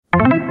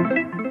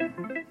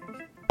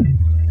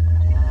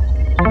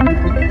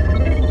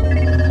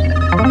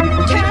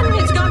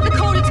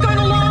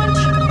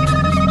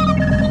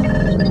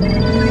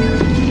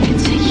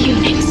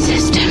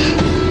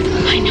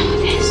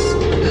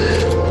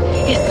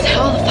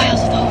all the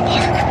files of the whole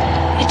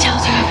park. It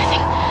tells you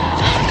everything.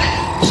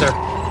 Sir,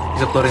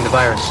 he's uploading the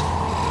virus.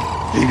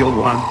 Eagle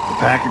 1, the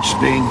package is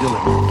being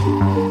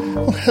delivered.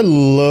 Well,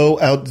 hello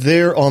out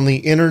there on the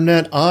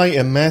internet. I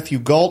am Matthew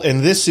Galt, and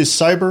this is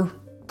Cyber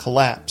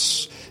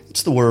Collapse.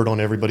 It's the word on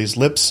everybody's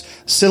lips.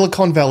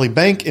 Silicon Valley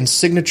Bank and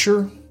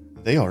Signature,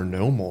 they are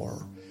no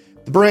more.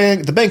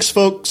 The banks,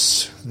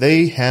 folks,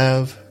 they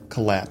have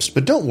collapsed.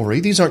 But don't worry,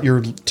 these aren't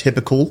your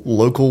typical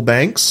local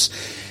banks.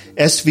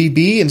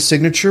 SVB and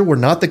Signature were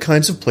not the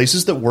kinds of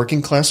places that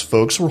working class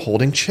folks were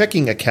holding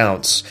checking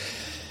accounts.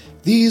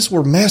 These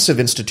were massive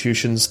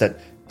institutions that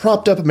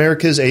propped up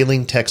America's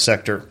ailing tech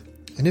sector.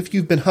 And if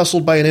you've been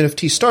hustled by an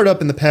NFT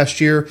startup in the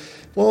past year,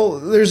 well,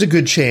 there's a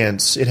good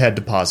chance it had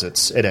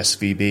deposits at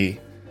SVB.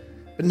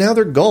 But now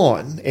they're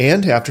gone,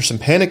 and after some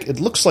panic, it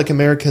looks like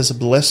America's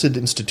blessed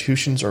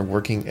institutions are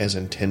working as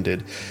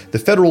intended. The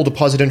Federal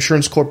Deposit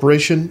Insurance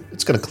Corporation,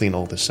 it's going to clean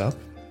all this up.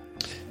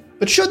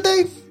 But should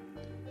they?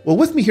 Well,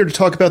 with me here to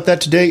talk about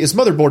that today is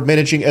Motherboard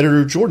Managing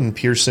Editor Jordan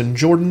Pearson.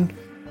 Jordan,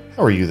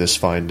 how are you this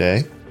fine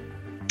day?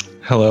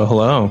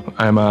 Hello.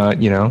 I'm,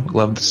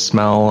 love the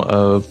smell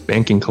of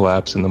banking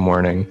collapse in the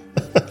morning.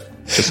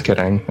 Just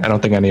kidding. I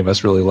don't think any of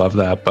us really love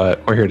that,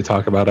 but we're here to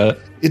talk about it.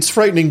 It's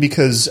frightening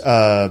because,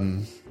 I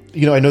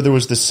know there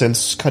was this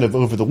sense kind of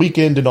over the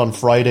weekend and on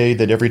Friday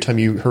that every time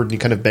you heard any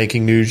kind of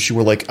banking news, you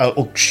were like,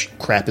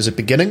 crap, is it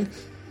beginning?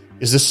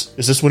 Is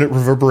this when it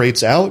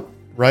reverberates out,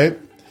 right?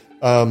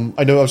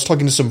 I know I was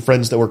talking to some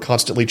friends that were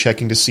constantly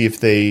checking to see if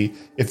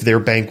their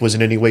bank was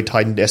in any way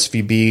tied into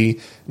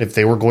SVB and if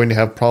they were going to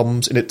have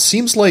problems. And it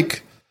seems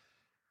like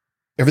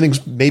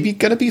everything's maybe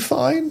going to be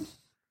fine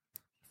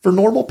for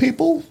normal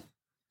people.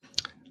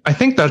 I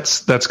think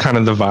that's kind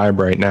of the vibe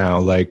right now.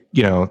 Like,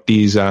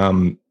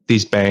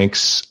 these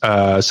banks,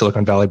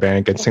 Silicon Valley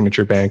Bank and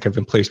Signature Bank, have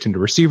been placed into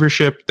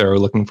receivership. They're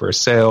looking for a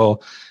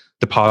sale.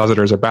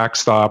 Depositors are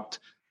backstopped.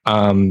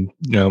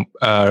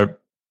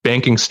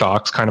 Banking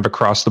stocks kind of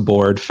across the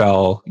board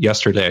fell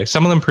yesterday,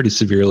 some of them pretty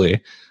severely.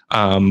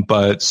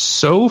 But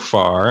so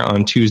far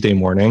on Tuesday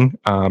morning,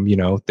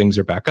 things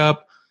are back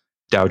up.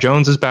 Dow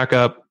Jones is back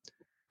up.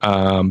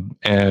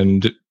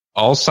 And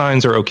all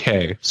signs are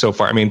okay so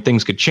far. I mean,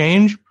 things could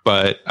change,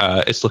 but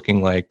it's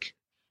looking like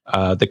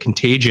the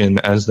contagion,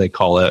 as they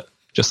call it,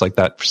 just like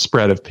that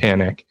spread of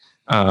panic,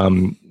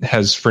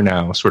 has for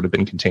now sort of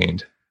been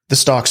contained. The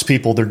stocks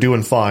people, they're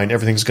doing fine.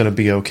 Everything's going to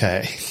be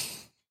okay.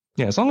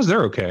 Yeah, as long as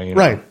they're okay.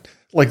 Right.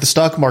 Like the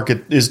stock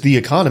market is the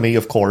economy,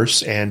 of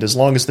course, and as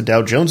long as the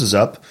Dow Jones is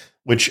up,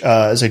 which,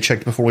 as I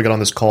checked before we got on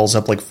this call, is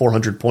up like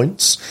 400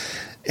 points,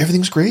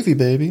 everything's gravy,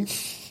 baby.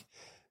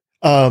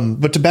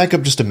 But to back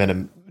up just a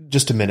minute.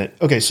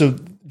 Okay, so,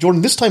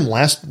 Jordan, this time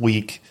last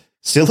week,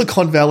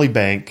 Silicon Valley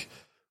Bank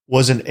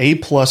was an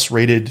A-plus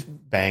rated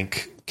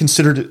bank,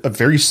 considered a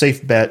very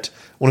safe bet,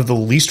 one of the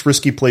least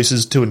risky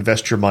places to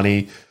invest your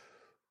money.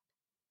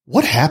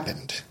 What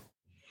happened?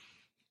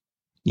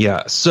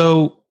 Yeah,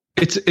 so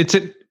I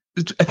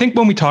think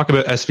when we talk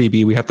about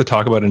SVB, we have to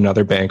talk about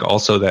another bank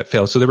also that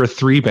failed. So there were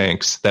 3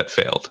 banks that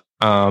failed.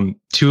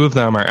 2 of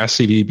them are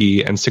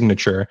SVB and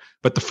Signature,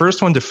 but the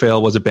first one to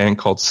fail was a bank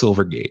called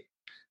Silvergate,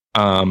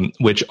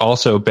 which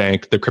also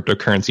banked the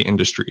cryptocurrency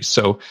industry.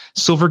 So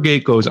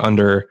Silvergate goes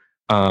under.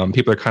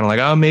 People are kind of like,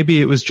 oh,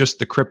 maybe it was just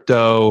the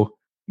crypto,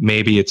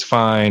 maybe it's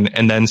fine.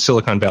 And then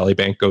Silicon Valley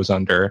Bank goes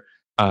under,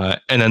 and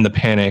then the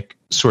panic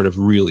sort of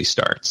really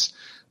starts.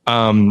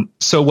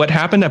 So what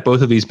happened at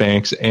both of these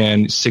banks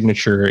and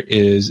Signature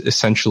is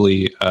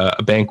essentially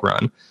a bank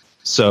run.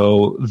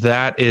 So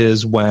that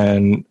is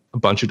when a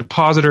bunch of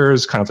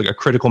depositors, kind of like a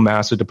critical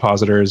mass of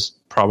depositors,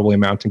 probably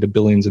amounting to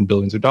billions and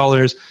billions of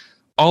dollars,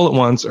 all at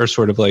once are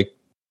sort of like,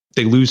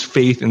 they lose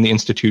faith in the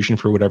institution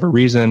for whatever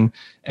reason,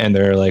 and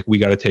they're like, we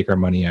got to take our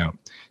money out.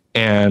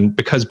 And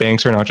because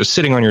banks are not just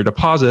sitting on your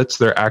deposits,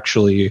 they're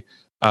actually,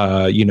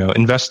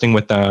 investing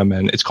with them,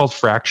 and it's called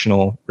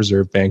fractional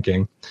reserve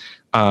banking.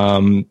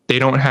 They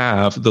don't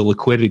have the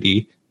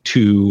liquidity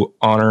to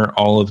honor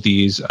all of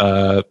these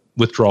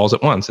withdrawals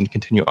at once and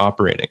continue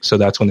operating. So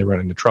that's when they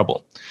run into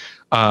trouble.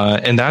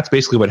 And that's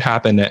basically what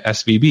happened at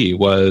SVB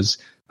was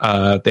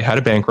they had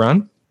a bank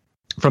run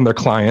from their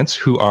clients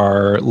who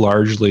are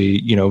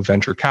largely,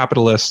 venture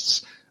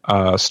capitalists,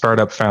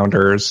 startup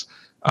founders,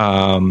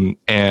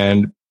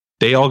 and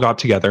they all got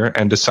together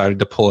and decided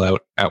to pull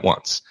out at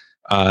once.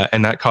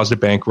 And that caused a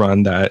bank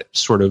run that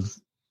sort of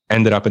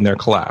ended up in their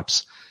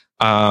collapse.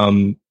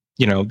 It's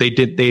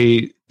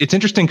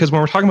interesting because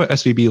when we're talking about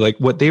SVB, like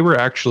what they were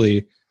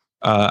actually,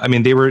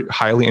 they were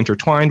highly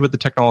intertwined with the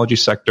technology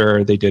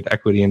sector. They did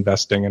equity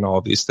investing and all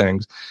of these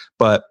things,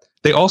 but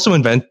they also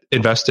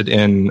invested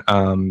in,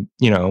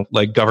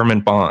 like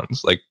government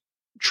bonds, like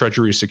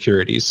treasury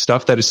securities,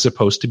 stuff that is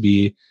supposed to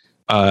be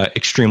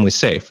extremely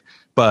safe.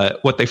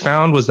 But what they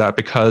found was that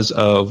because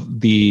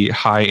of the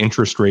high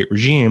interest rate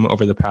regime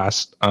over the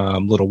past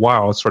little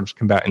while, sort of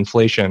combat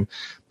inflation,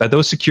 that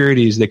those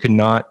securities, they could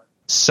not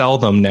sell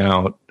them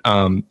now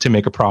to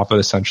make a profit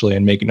essentially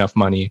and make enough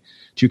money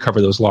to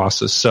cover those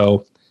losses.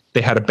 So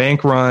they had a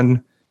bank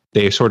run.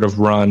 they sort of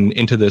run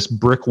into this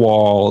brick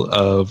wall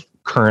of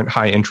current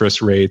high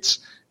interest rates,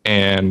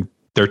 and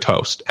they're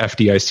toast.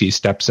 FDIC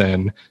steps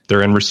in,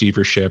 they're in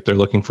receivership, they're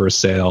looking for a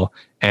sale.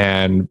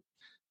 And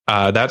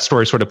that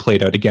story sort of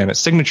played out again at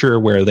Signature,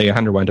 where they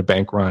underwent a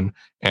bank run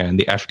and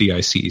the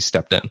FDIC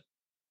stepped in.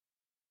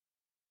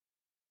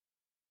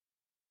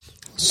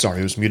 Sorry,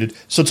 I was muted.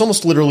 So it's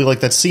almost literally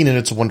like that scene in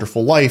It's a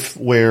Wonderful Life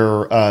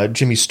where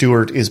Jimmy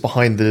Stewart is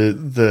behind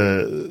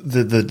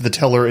the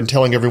teller and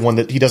telling everyone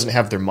that he doesn't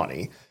have their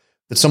money,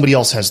 that somebody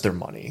else has their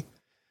money.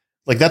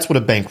 Like, that's what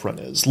a bank run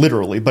is,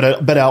 literally, but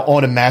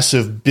on a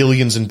massive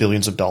billions and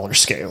billions of dollar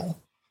scale.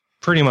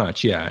 Pretty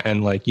much, yeah.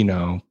 And like,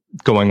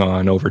 going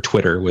on over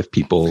Twitter with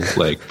people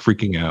like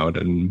freaking out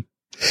and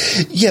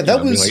yeah,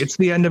 that was like, it's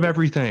the end of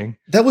everything.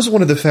 That was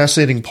one of the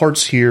fascinating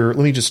parts here. Let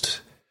me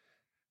just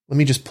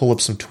pull up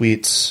some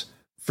tweets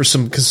for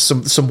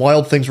some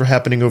wild things were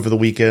happening over the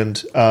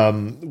weekend.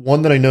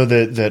 One that I know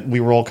that we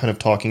were all kind of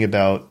talking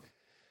about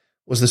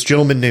was this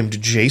gentleman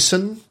named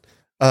Jason.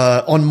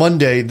 On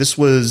Monday, this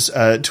was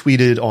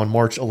tweeted on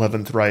March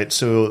 11th, right?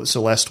 So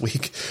last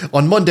week.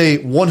 On Monday,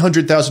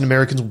 100,000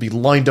 Americans will be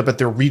lined up at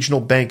their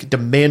regional bank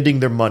demanding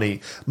their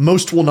money.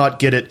 Most will not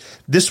get it.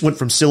 This went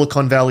from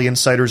Silicon Valley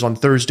insiders on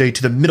Thursday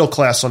to the middle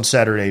class on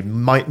Saturday.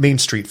 Main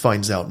Street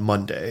finds out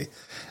Monday.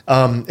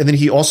 And then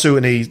he also,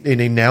 in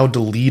a now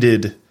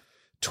deleted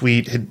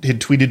tweet, had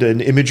tweeted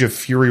an image of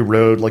Fury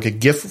Road, like a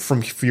GIF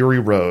from Fury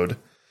Road,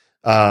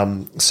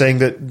 saying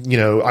that,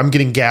 I'm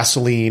getting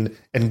gasoline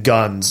and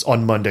guns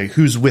on Monday.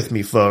 Who's with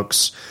me,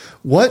 folks?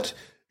 What?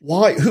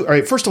 Why? Who? All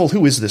right. First of all,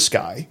 who is this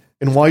guy,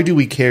 and why do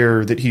we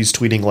care that he's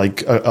tweeting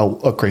like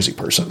a crazy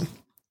person?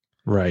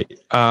 Right.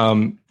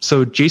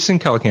 So Jason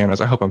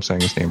Calacanis, I hope I'm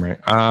saying his name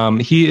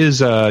right. He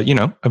is, a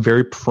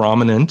very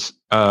prominent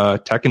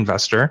tech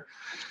investor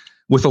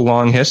with a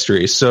long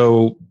history.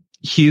 So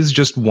he's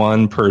just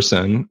one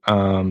person.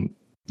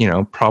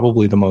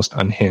 Probably the most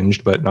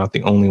unhinged, but not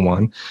the only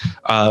one,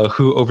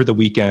 who over the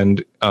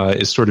weekend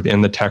is sort of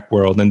in the tech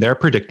world, and they're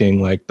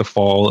predicting like the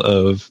fall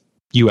of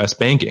U.S.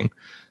 banking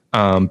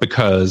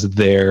because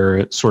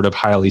their sort of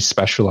highly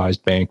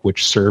specialized bank,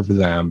 which served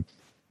them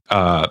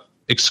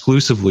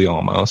exclusively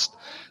almost,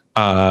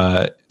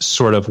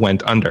 sort of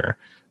went under.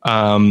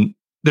 I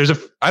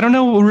don't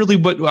know really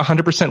what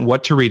 100%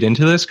 what to read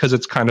into this, because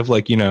it's kind of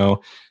like,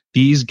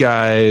 these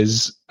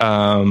guys,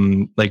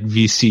 like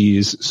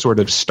VCs, sort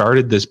of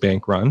started this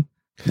bank run,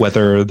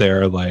 whether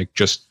they're like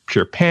just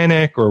pure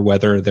panic or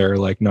whether they're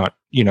like not,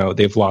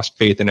 they've lost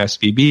faith in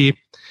SVB.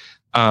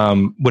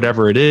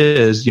 Whatever it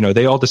is,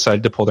 they all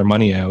decided to pull their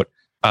money out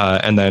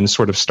and then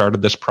sort of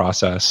started this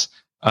process.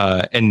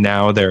 And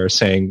now they're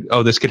saying,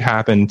 oh, this could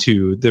happen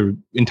to the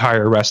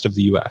entire rest of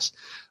the US.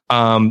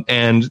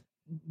 And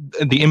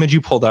the image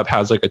you pulled up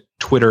has like a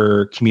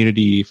Twitter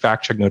community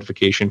fact check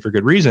notification for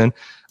good reason.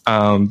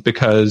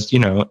 Because,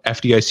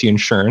 FDIC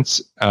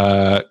insurance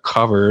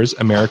covers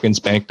Americans'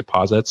 bank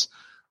deposits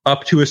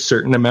up to a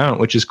certain amount,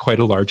 which is quite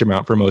a large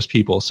amount for most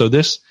people. So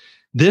this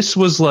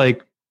was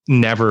like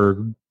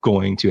never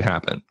going to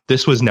happen.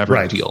 This was never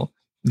a deal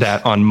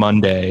that on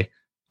Monday,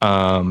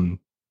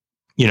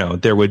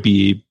 there would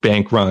be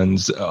bank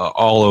runs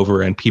all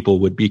over and people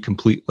would be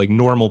complete, like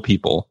normal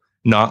people,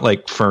 not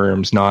like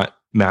firms, not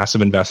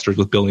massive investors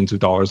with billions of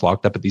dollars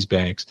locked up at these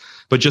banks,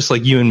 but just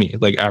like you and me,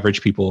 like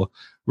average people,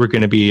 were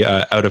going to be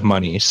out of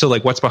money. So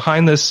like what's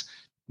behind this?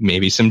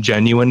 Maybe some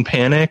genuine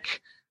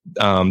panic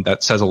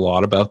that says a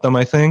lot about them,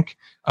 I think,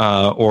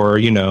 or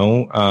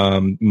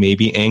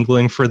maybe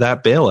angling for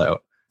that bailout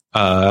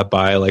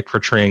by like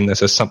portraying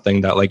this as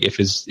something that like if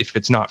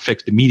it's not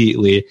fixed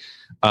immediately,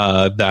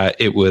 that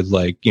it would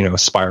like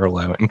spiral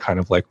out and kind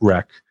of like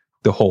wreck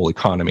the whole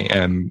economy.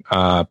 And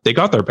they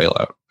got their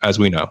bailout, as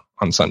we know,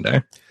 on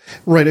Sunday.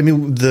 Right. I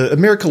mean,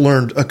 America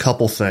learned a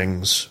couple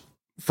things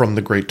from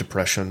the Great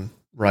Depression,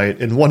 right?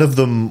 And one of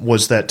them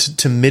was that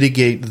to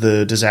mitigate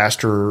the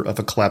disaster of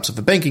a collapse of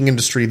the banking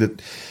industry,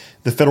 that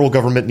the federal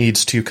government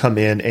needs to come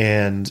in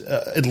and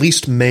at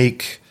least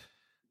make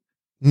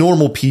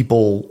normal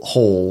people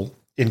whole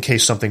in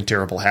case something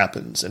terrible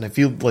happens. And I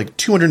feel like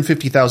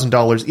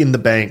 $250,000 in the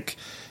bank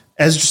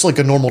as just like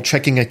a normal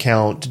checking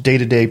account,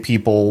 day-to-day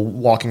people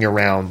walking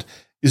around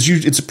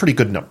it's a pretty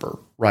good number,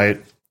 right?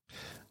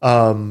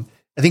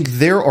 I think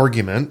their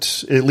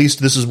argument, at least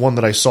this is one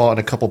that I saw in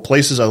a couple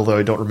places, although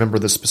I don't remember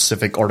the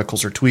specific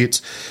articles or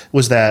tweets,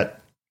 was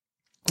that,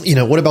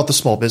 what about the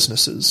small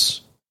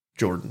businesses,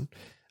 Jordan?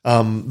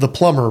 The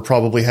plumber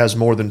probably has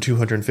more than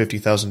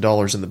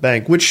 $250,000 in the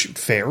bank, which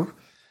fair.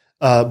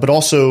 But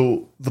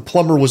also the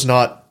plumber was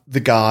not the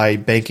guy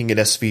banking at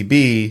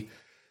SVB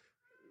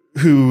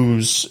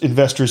whose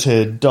investors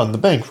had done the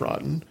bank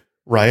run,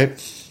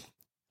 right?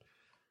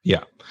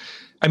 Yeah.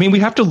 I mean, we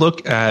have to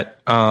look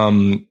at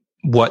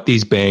what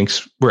these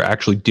banks were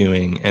actually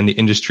doing and the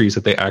industries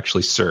that they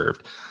actually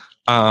served.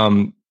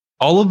 All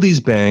of these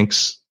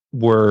banks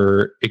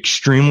were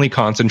extremely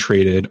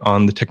concentrated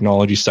on the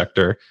technology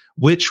sector,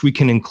 which we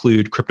can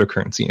include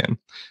cryptocurrency in,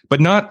 but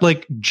not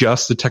like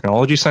just the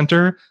technology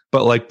center,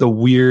 but like the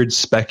weird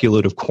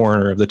speculative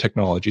corner of the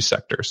technology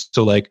sector.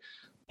 So like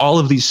all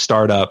of these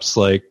startups,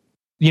 like,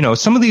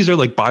 some of these are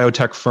like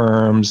biotech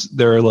firms.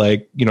 They're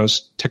like,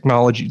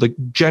 technology, like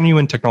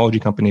genuine technology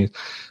companies,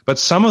 but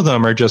some of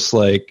them are just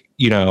like,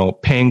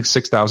 paying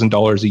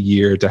 $6,000 a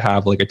year to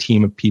have like a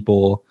team of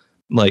people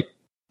like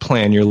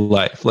plan your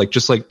life, like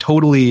just like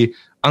totally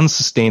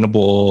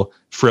unsustainable,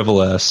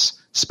 frivolous,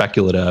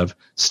 speculative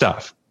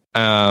stuff.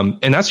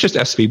 And that's just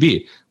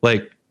SVB.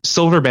 Like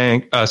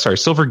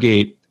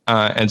Silvergate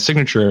and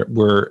Signature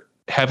were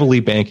heavily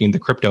banking the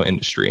crypto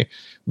industry,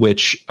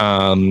 which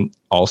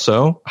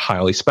also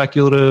highly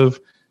speculative.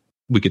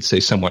 We could say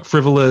somewhat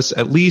frivolous,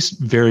 at least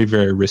very,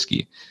 very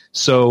risky.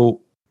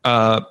 So,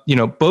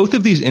 both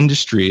of these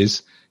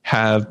industries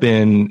have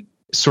been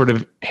sort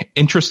of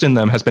interest in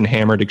them has been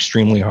hammered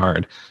extremely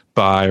hard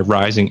by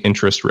rising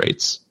interest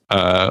rates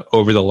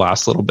over the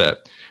last little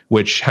bit,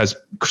 which has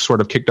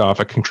sort of kicked off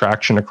a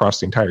contraction across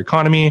the entire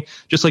economy,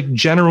 just like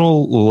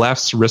general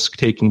less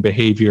risk-taking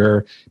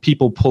behavior,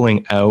 people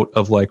pulling out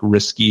of like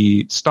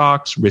risky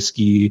stocks,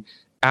 risky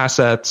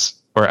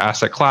assets or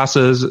asset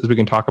classes, as we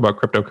can talk about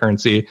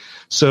cryptocurrency.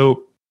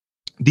 So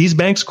these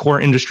banks' core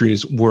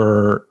industries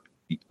were,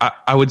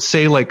 I would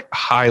say, like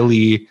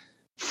highly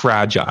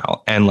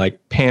fragile and like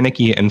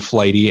panicky and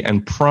flighty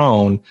and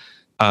prone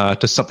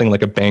to something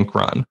like a bank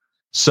run.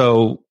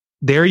 So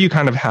there you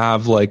kind of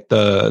have like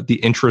the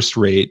interest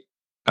rate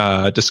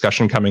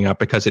discussion coming up,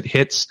 because it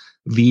hits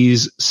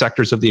these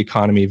sectors of the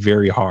economy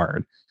very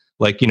hard.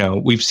 Like,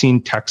 we've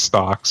seen tech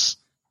stocks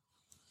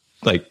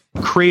like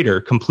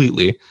crater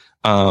completely.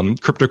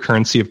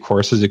 Cryptocurrency, of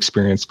course, has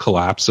experienced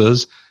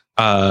collapses.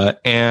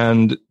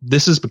 And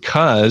this is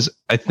because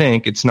I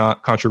think it's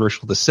not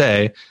controversial to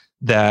say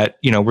that,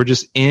 we're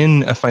just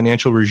in a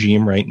financial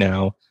regime right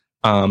now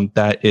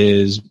that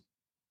is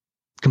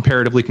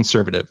comparatively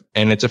conservative,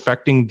 and it's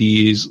affecting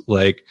these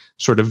like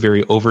sort of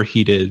very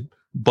overheated,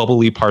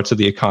 bubbly parts of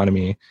the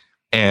economy.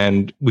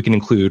 And we can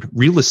include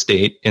real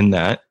estate in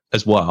that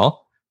as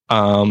well.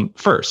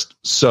 First.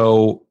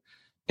 So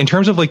in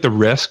terms of like the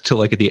risk to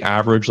like the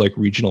average like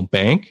regional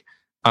bank,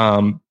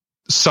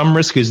 some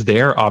risk is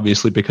there,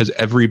 obviously, because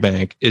every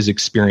bank is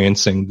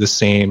experiencing the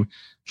same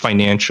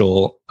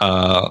financial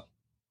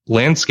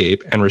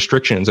landscape and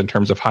restrictions in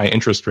terms of high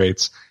interest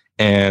rates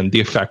and the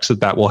effects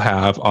that will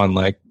have on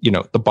like,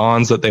 the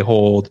bonds that they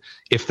hold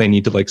if they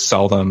need to like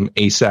sell them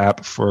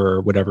ASAP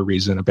for whatever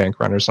reason, a bank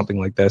run or something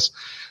like this.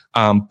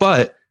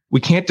 But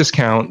we can't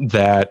discount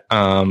that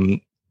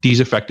these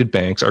affected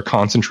banks are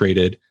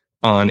concentrated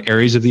on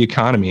areas of the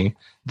economy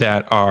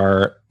that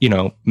are,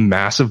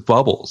 massive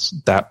bubbles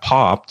that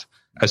popped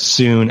as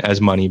soon as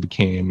money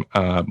became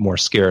more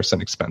scarce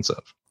and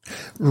expensive.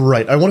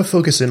 Right. I want to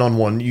focus in on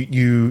one.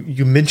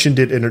 You mentioned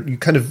it, and you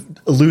kind of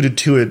alluded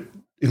to it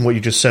in what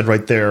you just said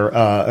right there,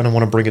 and I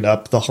want to bring it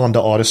up, the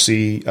Honda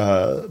Odyssey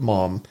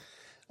mom.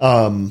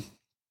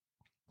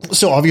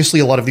 So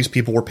obviously a lot of these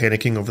people were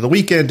panicking over the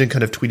weekend and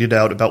kind of tweeted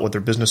out about what their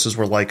businesses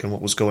were like and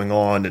what was going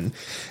on, and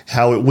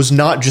how it was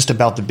not just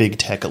about the big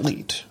tech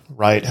elite,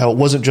 right? How it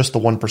wasn't just the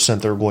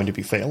 1% that were going to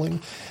be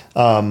failing.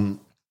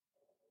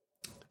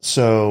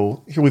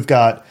 So here we've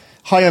got,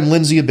 hi, I'm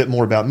Lindsay. A bit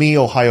more about me.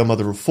 Ohio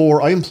mother of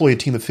 4. I employ a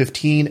team of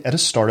 15 at a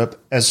startup.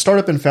 As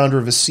startup and founder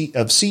of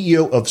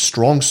CEO of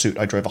Strong Suit.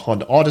 I drive a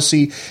Honda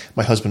Odyssey.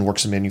 My husband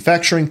works in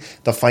manufacturing.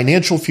 The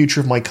financial future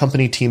of my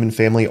company, team, and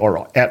family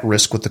are at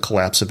risk with the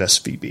collapse of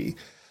SVB.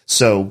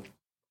 So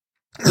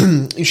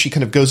she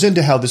kind of goes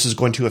into how this is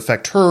going to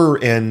affect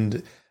her,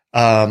 and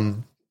it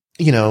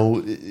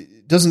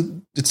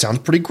sounds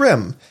pretty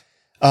grim.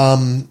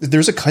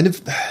 There's a kind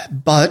of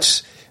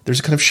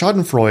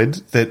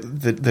schadenfreude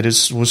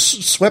that was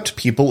swept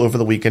people over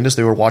the weekend as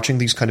they were watching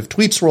these kind of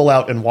tweets roll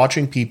out and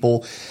watching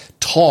people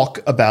talk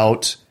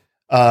about,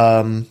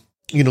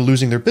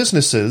 losing their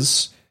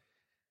businesses.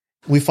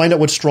 We find out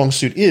what Strong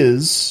Suit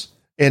is,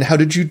 and how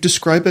did you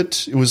describe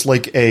it? It was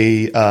like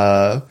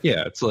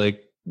it's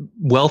like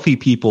wealthy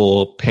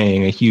people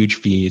paying a huge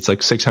fee. It's like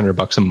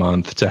 $600 a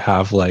month to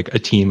have like a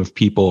team of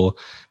people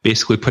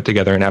basically put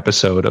together an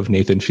episode of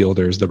Nathan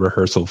Fielder's The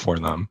Rehearsal for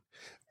them.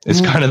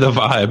 It's kind of the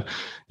vibe,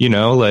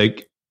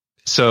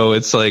 so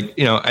it's like,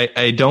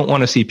 I don't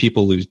want to see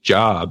people lose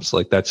jobs.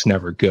 Like, that's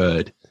never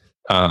good.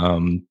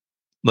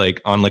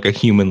 Like on like a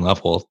human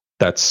level,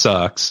 that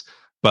sucks.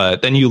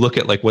 But then you look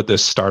at like what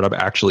this startup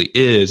actually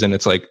is, and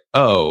it's like,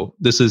 oh,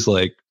 this is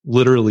like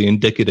literally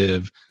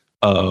indicative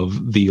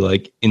of the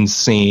like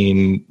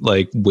insane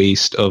like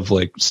waste of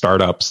like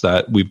startups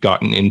that we've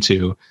gotten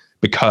into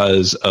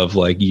because of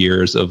like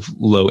years of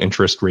low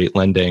interest rate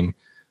lending.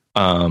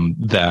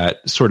 That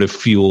sort of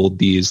fueled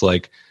these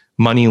like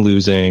money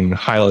losing,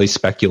 highly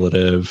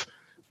speculative,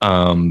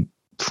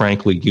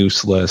 frankly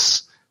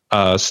useless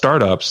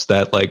startups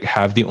that like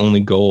have the only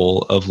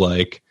goal of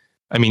like,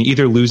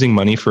 either losing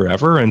money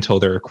forever until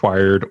they're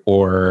acquired,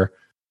 or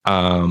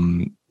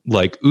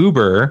like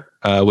Uber,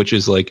 which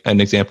is like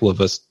an example of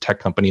a tech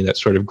company that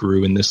sort of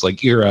grew in this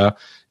like era,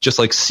 just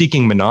like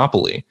seeking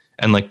monopoly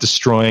and like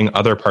destroying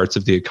other parts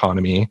of the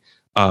economy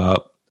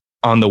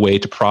on the way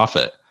to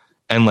profit.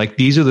 And like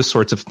these are the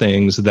sorts of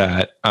things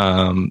that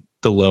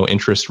the low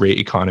interest rate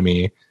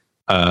economy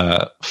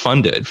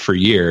funded for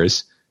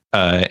years,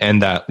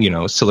 and that, you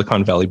know,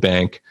 Silicon Valley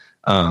Bank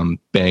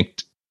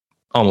banked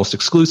almost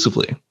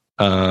exclusively.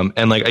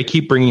 And like I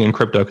keep bringing in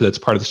crypto because it's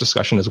part of this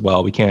discussion as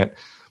well. We can't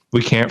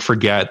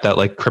forget that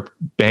like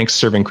banks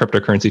serving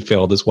cryptocurrency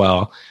failed as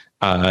well,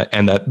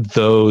 and that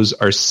those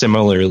are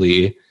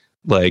similarly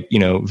like, you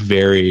know,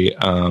 very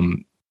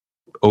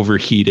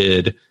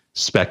overheated,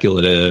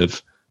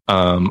 speculative,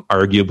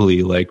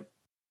 arguably like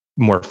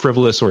more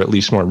frivolous or at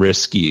least more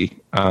risky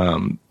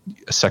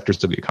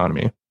sectors of the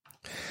economy.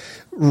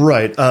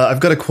 Right. I've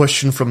got a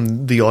question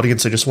from the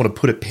audience. I just want to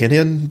put a pin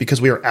in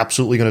because we are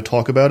absolutely going to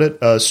talk about it.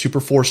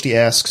 Super Forsty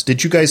asks,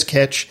 did you guys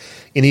catch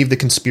any of the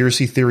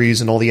conspiracy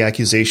theories and all the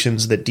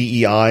accusations that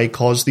DEI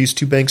caused these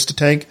two banks to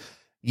tank?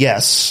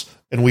 Yes.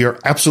 And we are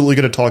absolutely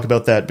going to talk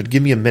about that, but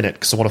give me a minute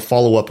because I want to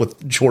follow up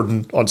with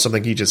Jordan on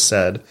something he just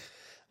said.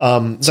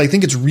 So I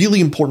think it's really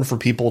important for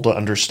people to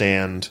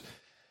understand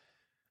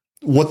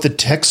what the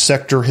tech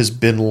sector has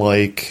been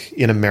like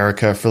in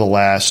America for the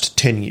last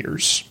 10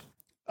 years.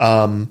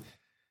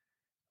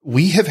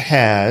 We have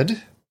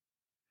had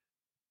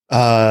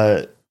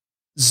 0%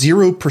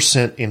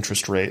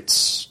 interest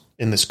rates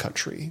in this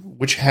country,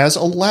 which has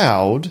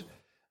allowed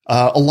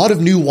a lot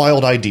of new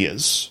wild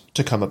ideas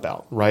to come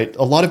about, right?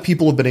 A lot of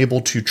people have been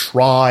able to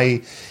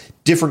try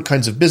different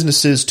kinds of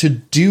businesses to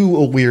do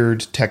a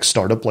weird tech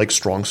startup like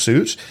Strong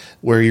Suit,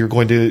 where you're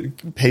going to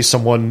pay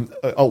someone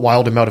a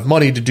wild amount of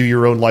money to do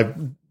your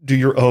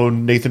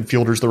own Nathan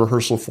Fielder's The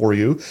Rehearsal for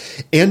you,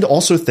 and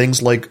also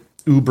things like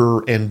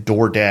Uber and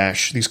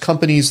DoorDash, these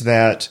companies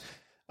that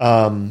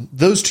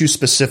those two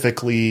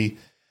specifically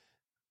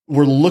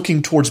were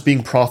looking towards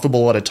being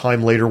profitable at a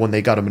time later when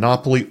they got a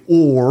monopoly,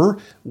 or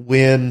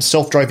when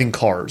self-driving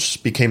cars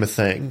became a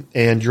thing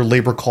and your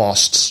labor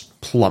costs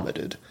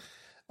plummeted.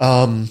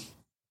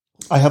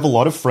 I have a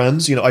lot of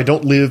friends. You know, I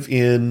don't live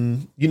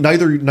in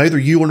neither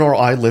you nor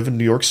I live in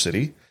New York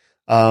City.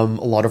 A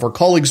lot of our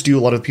colleagues do. A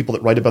lot of people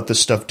that write about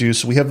this stuff do.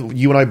 So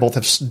you and I both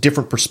have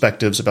different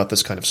perspectives about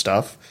this kind of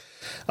stuff.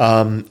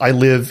 I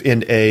live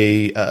in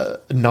a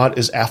not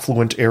as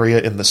affluent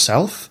area in the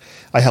South.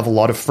 I have a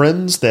lot of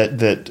friends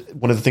that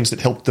one of the things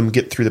that helped them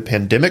get through the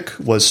pandemic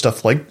was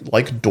stuff like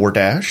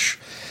DoorDash.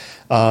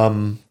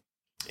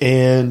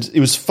 And it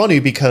was funny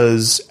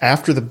because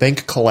after the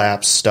bank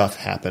collapse stuff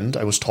happened,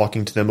 I was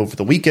talking to them over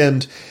the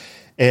weekend,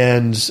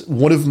 and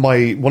one of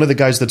the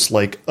guys that's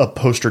like a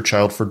poster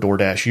child for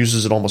DoorDash,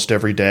 uses it almost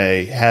every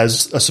day,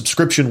 has a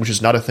subscription, which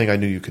is not a thing I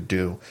knew you could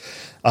do.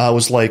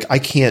 Was like, I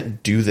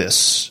can't do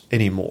this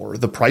anymore.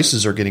 The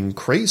prices are getting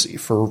crazy.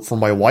 For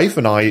my wife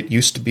and I, it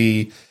used to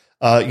be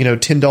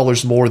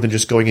 $10 more than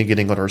just going and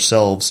getting it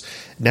ourselves.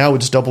 Now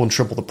it's double and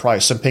triple the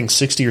price. I'm paying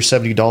 $60 or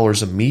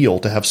 $70 a meal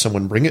to have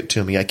someone bring it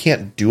to me. I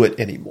can't do it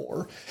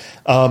anymore.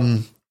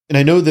 And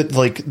I know that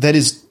like that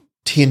is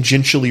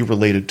tangentially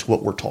related to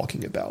what we're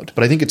talking about,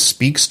 but I think it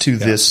speaks to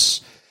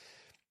this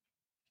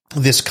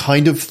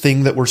kind of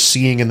thing that we're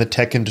seeing in the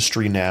tech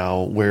industry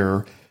now,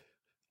 where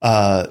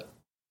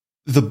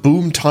the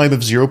boom time of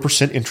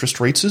 0% interest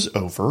rates is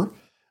over.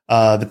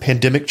 The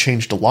pandemic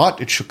changed a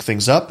lot. It shook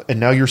things up. And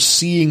now you're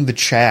seeing the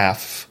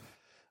chaff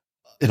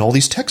in all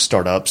these tech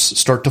startups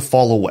start to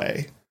fall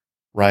away,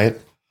 right?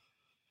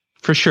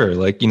 For sure.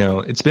 Like, you know,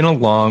 it's been a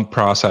long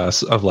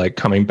process of like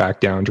coming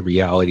back down to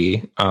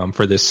reality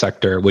for this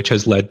sector, which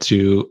has led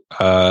to,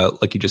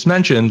 like you just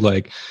mentioned,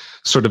 like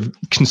sort of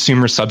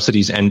consumer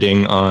subsidies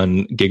ending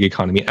on gig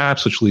economy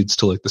apps, which leads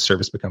to like the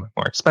service becoming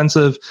more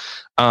expensive.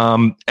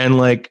 And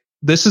like,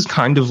 this is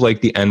kind of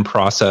like the end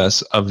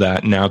process of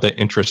that now that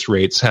interest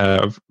rates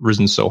have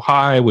risen so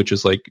high, which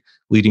is like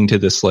leading to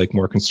this like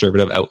more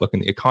conservative outlook in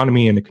the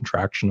economy and a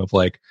contraction of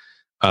like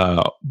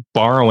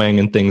borrowing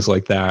and things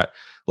like that.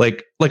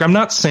 Like I'm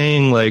not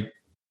saying like,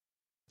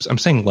 I'm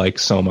saying like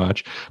so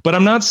much, but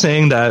I'm not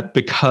saying that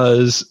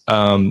because,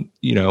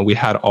 we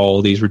had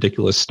all these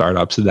ridiculous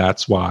startups,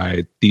 that's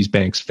why these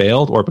banks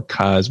failed, or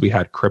because we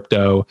had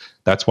crypto,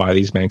 that's why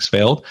these banks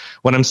failed.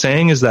 What I'm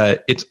saying is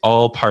that it's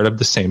all part of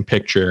the same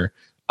picture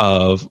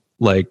of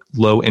like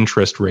low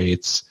interest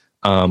rates,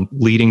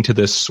 leading to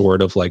this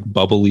sort of like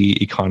bubbly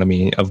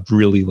economy of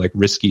really like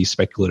risky,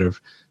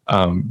 speculative,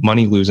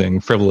 money losing,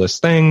 frivolous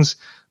things.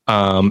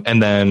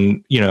 And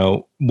then,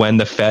 when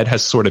the Fed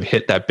has sort of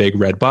hit that big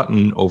red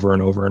button over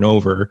and over and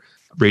over,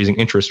 raising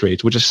interest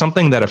rates, which is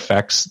something that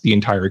affects the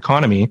entire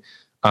economy,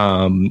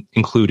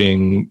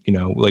 including,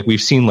 like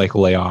we've seen like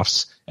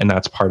layoffs, and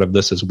that's part of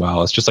this as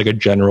well. It's just like a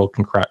general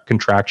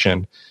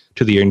contraction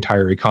to the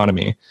entire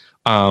economy.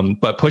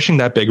 But pushing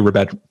that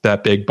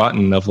big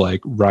button of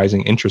like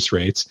rising interest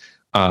rates,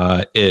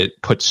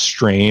 it puts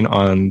strain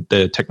on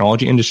the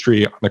technology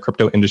industry, on the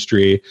crypto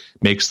industry,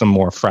 makes them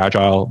more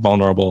fragile,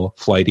 vulnerable,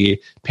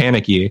 flighty,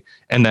 panicky.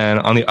 And then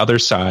on the other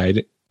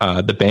side,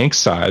 the bank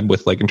side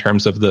with like in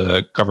terms of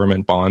the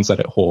government bonds that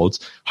it holds,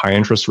 high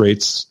interest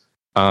rates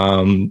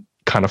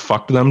kind of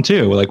fucked them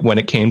too. Like when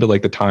it came to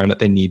like the time that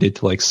they needed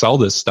to like sell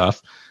this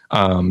stuff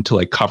to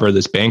like cover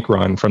this bank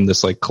run from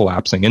this like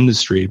collapsing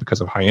industry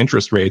because of high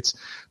interest rates,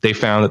 they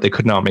found that they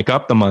could not make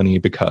up the money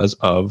because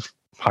of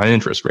high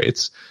interest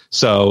rates.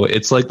 So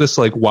it's like this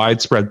like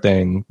widespread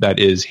thing that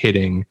is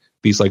hitting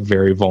these like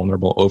very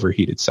vulnerable,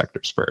 overheated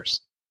sectors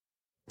first.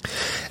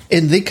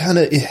 And they kind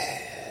of,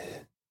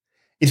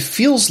 it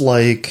feels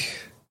like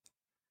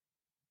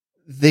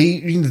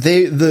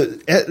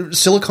the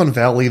Silicon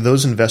Valley,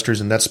 those investors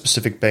in that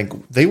specific bank,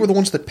 they were the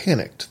ones that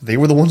panicked. They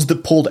were the ones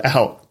that pulled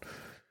out,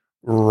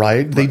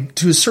 right? They,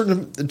 to a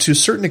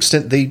certain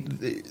extent,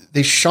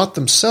 they shot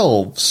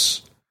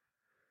themselves,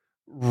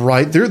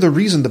 right? They're the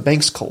reason the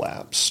banks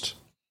collapsed.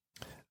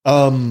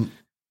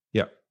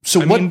 Yeah.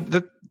 So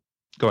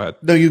go ahead.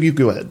 No, you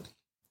go ahead.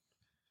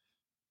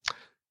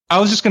 I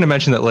was just going to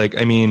mention that,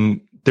 like, I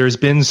mean, there's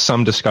been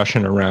some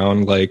discussion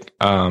around like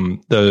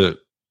the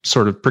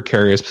sort of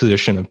precarious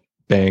position of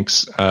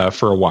banks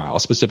for a while,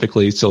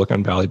 specifically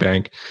Silicon Valley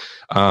Bank.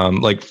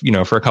 Like, you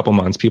know, for a couple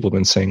months, people have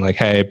been saying like,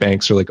 hey,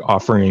 banks are like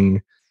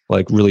offering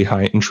like really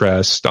high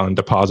interest on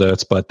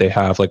deposits, but they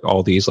have like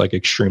all these like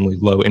extremely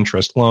low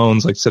interest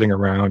loans like sitting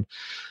around.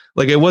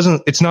 Like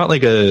it's not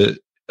like a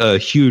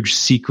huge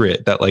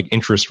secret that like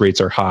interest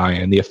rates are high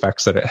and the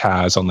effects that it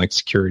has on like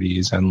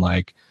securities and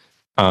like,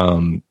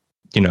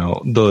 you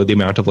know, the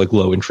amount of like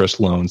low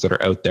interest loans that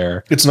are out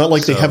there. It's not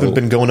like they haven't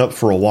been going up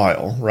for a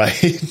while,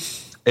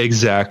 right?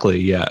 Exactly.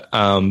 Yeah.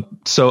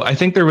 So I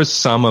think there was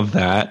some of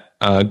that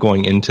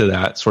going into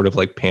that sort of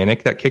like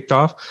panic that kicked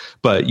off,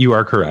 but you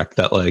are correct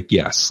that like,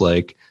 yes,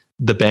 like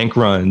the bank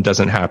run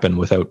doesn't happen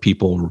without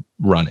people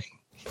running.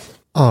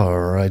 All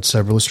right,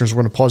 cyber listeners,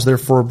 we're going to pause there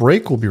for a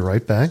break. We'll be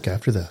right back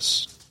after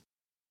this.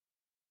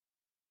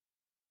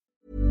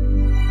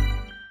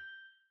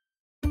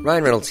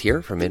 Ryan Reynolds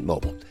here from Mint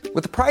Mobile.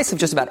 With the price of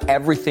just about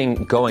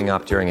everything going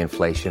up during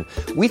inflation,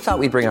 we thought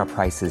we'd bring our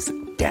prices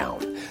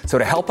down. So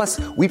to help us,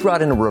 we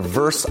brought in a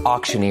reverse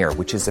auctioneer,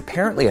 which is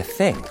apparently a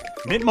thing.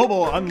 Mint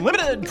Mobile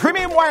Unlimited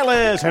Premium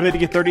Wireless. How to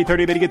get 30,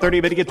 30, bit to get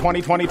 30, bit to get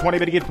 20, 20, 20,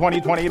 bit to get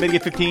 20, 20, bit to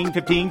get 15,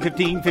 15,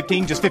 15,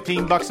 15, just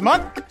 $15 a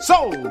month?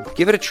 Sold!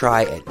 Give it a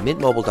try at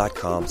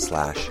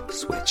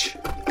mintmobile.com/switch.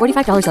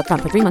 $45 up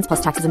front for 3 months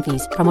plus taxes and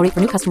fees. Promo rate for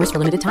new customers for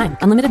limited time.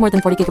 Unlimited more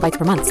than 40 gigabytes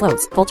per month.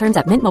 Slows full terms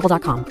at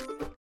mintmobile.com.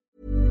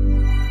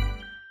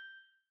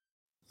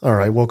 All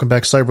right, welcome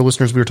back, cyber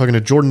listeners. We were talking to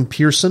Jordan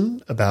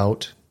Pearson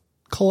about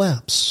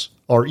Collapse,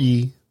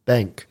 RE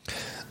Bank.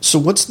 So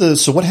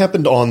what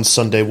happened on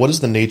Sunday? What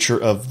is the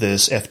nature of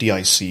this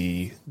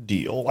FDIC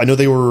deal? I know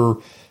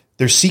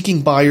they're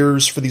seeking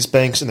buyers for these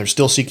banks, and they're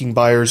still seeking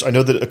buyers. I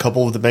know that a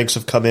couple of the banks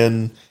have come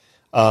in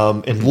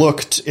and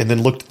looked at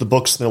the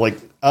books, and they're like,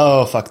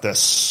 "Oh, fuck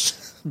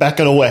this,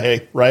 backing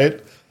away."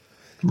 Right.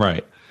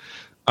 Right.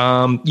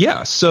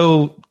 Yeah.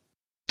 So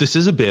this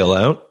is a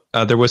bailout.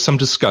 There was some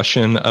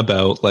discussion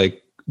about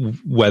like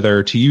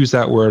whether to use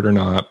that word or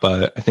not,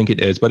 but I think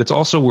it is. But it's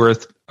also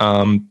worth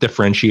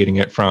differentiating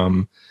it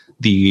from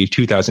the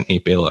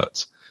 2008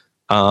 bailouts.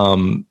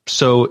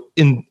 So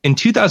in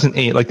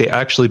 2008, like they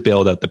actually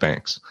bailed out the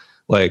banks.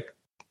 Like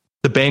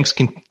the banks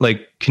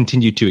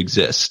continue to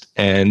exist,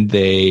 and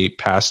they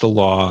passed a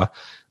law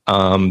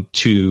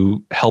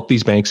to help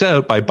these banks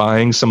out by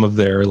buying some of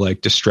their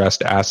like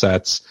distressed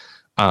assets.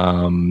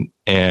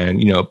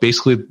 And, you know,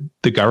 basically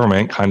the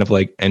government kind of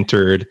like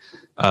entered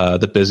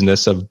the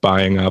business of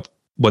buying up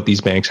what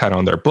these banks had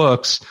on their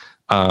books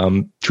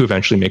to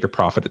eventually make a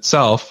profit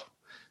itself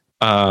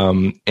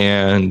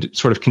and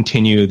sort of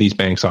continue these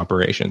banks'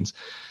 operations.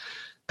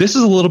 This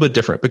is a little bit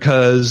different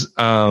because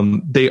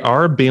they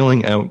are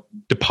bailing out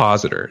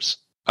depositors.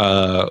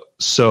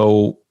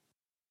 So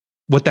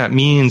what that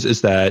means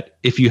is that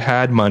if you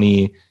had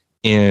money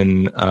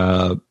in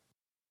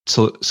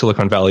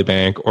Silicon Valley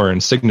Bank or in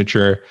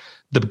Signature,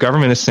 the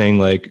government is saying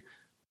like,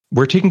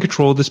 we're taking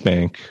control of this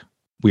bank.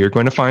 We are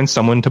going to find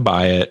someone to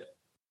buy it.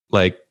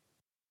 Like,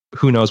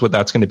 who knows what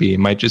that's going to be? It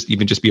might just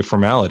be a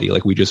formality.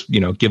 Like we just,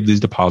 you know, give these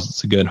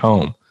deposits a good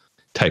home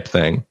type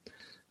thing.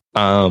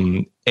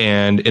 And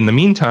in the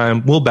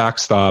meantime, we'll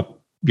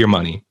backstop your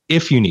money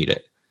if you need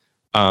it.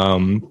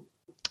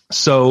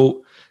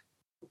 So,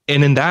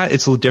 and in that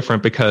it's a little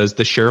different because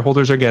the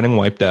shareholders are getting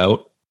wiped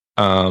out.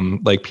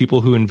 Like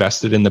people who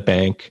invested in the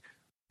bank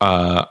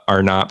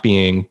are not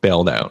being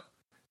bailed out.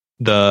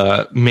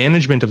 The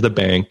management of the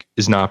bank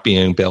is not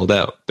being bailed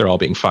out. They're all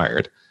being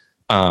fired.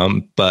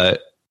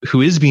 But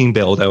who is being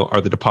bailed out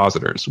are the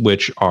depositors,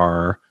 which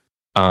are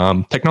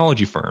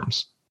technology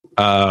firms.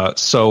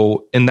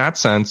 So in that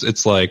sense,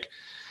 it's like,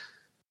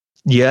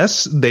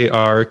 yes, they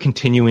are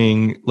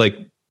continuing, like,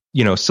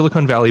 you know,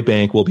 Silicon Valley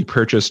Bank will be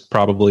purchased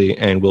probably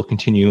and will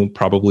continue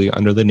probably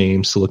under the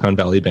name Silicon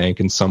Valley Bank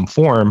in some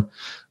form.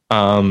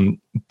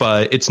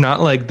 But it's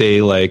not like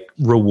they like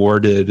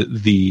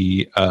rewarded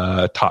the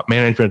top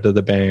management of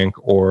the bank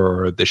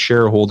or the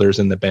shareholders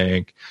in the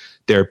bank.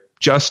 They're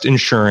just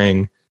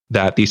ensuring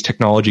that these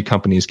technology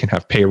companies can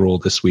have payroll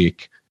this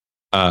week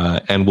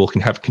and will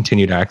can have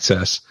continued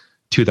access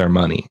to their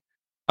money.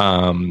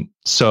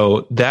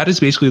 So that is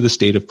basically the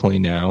state of play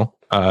now,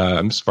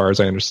 as far as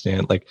I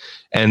understand.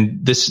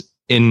 And this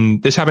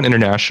happened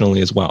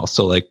internationally as well.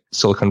 So like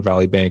Silicon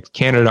Valley Bank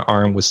Canada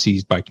arm was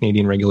seized by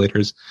Canadian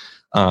regulators.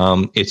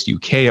 Its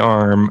UK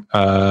arm,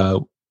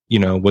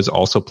 was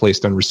also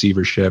placed on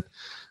receivership.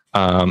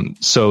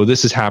 So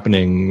this is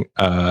happening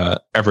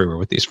everywhere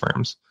with these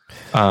firms.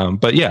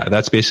 But yeah,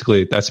 that's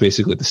basically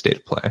the state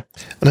of play.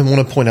 And I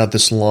want to point out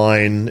this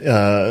line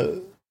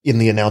in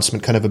the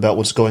announcement kind of about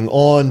what's going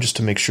on, just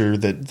to make sure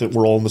that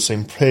we're all on the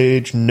same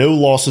page. No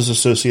losses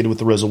associated with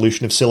the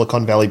resolution of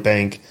Silicon Valley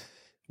Bank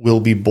will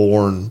be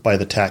borne by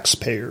the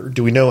taxpayer.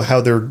 Do we know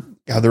how they're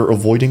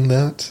avoiding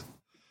that?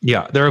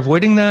 Yeah, they're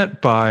avoiding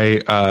that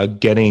by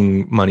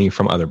getting money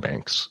from other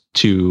banks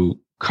to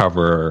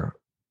cover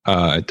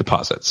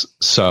deposits.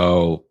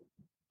 So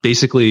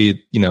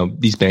basically,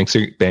 these banks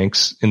are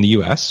banks in the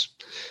U.S.,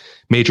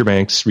 major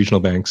banks, regional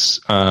banks,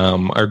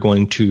 are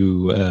going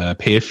to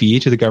pay a fee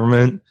to the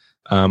government,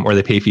 or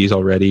they pay fees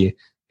already.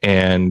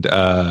 And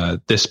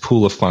this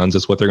pool of funds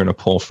is what they're going to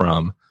pull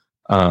from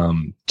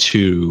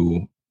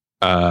to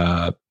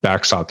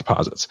backstop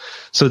deposits.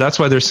 So that's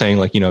why they're saying,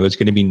 there's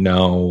going to be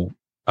no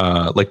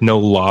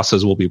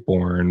losses will be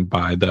borne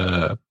by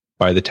the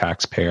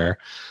taxpayer.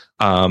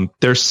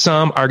 There's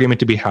some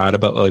argument to be had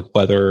about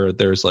whether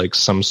there's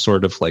some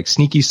sort of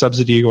sneaky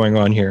subsidy going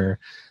on here,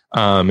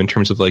 in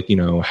terms of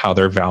how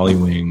they're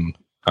valuing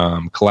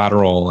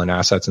collateral and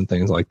assets and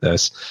things like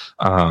this.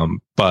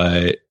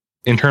 But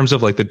in terms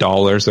of the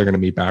dollars they're going to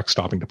be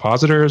backstopping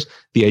depositors,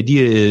 the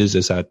idea is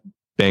that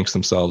banks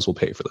themselves will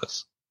pay for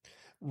this.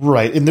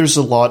 Right, and there's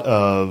a lot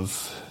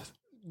of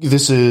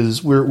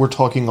we're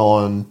talking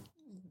on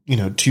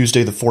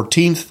Tuesday the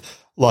 14th.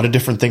 A lot of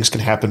different things can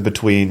happen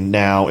between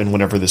now and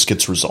whenever this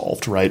gets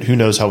resolved, right? Who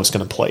knows how it's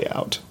going to play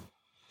out?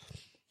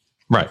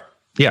 Right.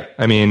 Yeah.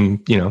 I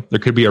mean, there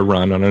could be a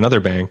run on another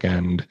bank,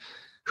 and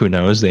who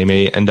knows, they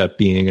may end up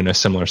being in a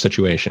similar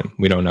situation.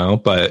 We don't know.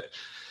 But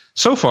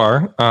so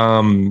far,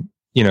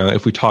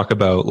 if we talk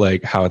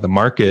about how the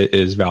market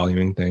is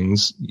valuing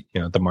things,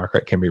 the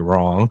market can be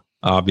wrong,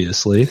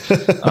 obviously.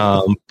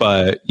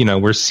 But,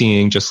 we're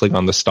seeing just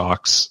on the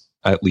stocks,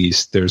 at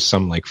least there's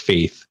some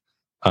faith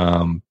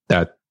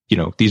that,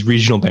 these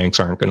regional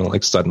banks aren't going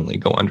to suddenly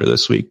go under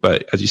this week.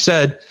 But as you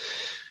said,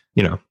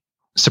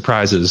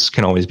 surprises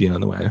can always be on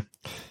the way.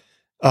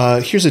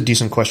 Here's a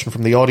decent question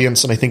from the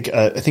audience, and I think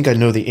I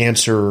know the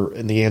answer,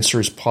 and the answer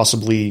is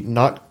possibly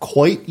not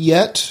quite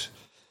yet.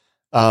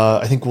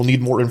 I think we'll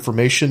need more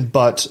information,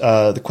 but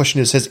the question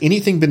is: has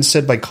anything been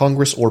said by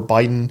Congress or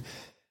Biden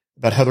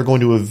about how they're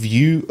going to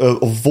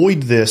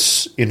avoid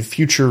this in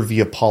future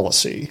via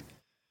policy?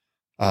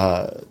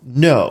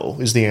 No,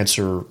 is the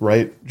answer,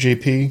 right,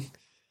 JP?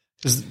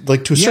 To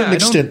a certain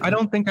extent, I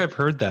don't think I've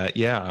heard that.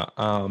 Yeah,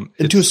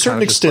 and to a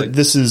certain extent,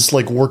 this is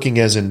working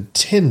as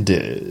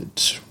intended,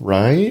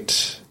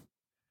 right?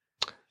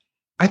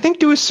 I think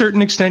to a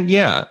certain extent,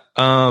 yeah.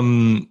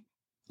 There's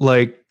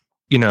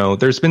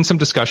been some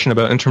discussion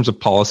about, in terms of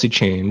policy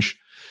change,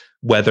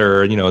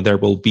 whether there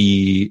will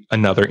be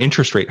another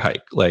interest rate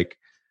hike.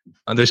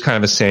 There's kind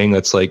of a saying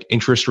that's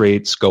interest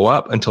rates go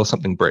up until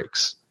something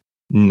breaks.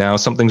 Now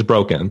something's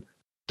broken.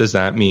 Does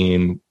that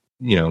mean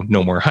no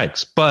more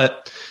hikes?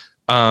 But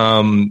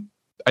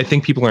I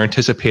think people are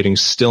anticipating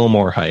still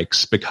more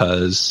hikes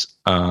because,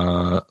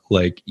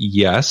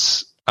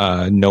 yes,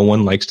 no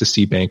one likes to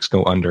see banks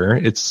go under.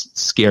 It's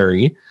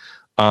scary.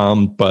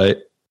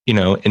 But,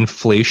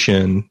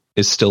 inflation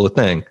is still a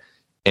thing.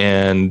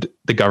 And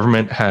the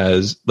government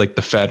has,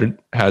 the Fed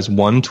has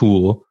one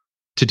tool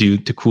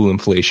to cool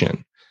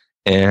inflation,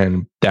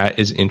 and that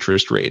is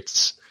interest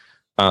rates.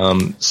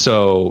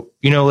 So,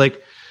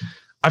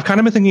 I've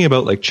kind of been thinking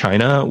about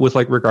China with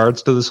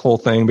regards to this whole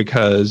thing,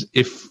 because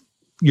if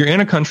you're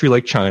in a country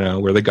like China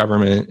where the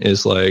government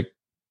is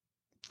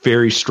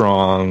very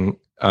strong,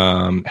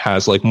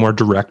 has more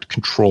direct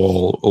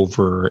control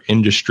over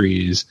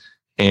industries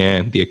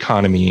and the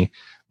economy,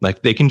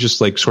 they can just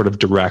sort of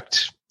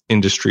direct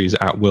industries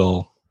at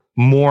will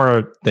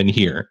more than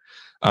here.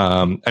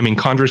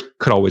 Congress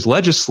could always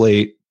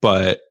legislate,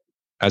 but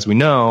as we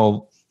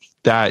know,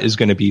 that is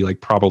going to be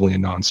probably a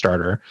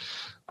non-starter.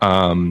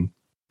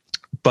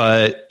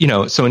 But,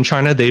 so in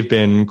China, they've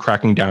been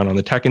cracking down on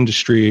the tech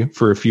industry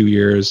for a few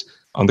years,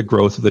 on the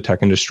growth of the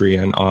tech industry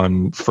and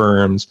on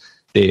firms.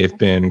 They've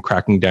been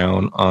cracking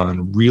down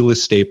on real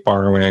estate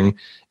borrowing,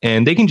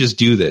 and they can just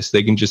do this.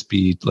 They can just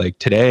be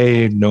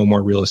today, no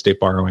more real estate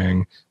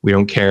borrowing. We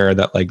don't care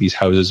that these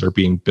houses are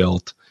being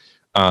built.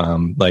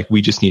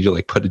 We just need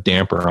to put a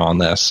damper on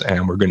this,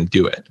 and we're going to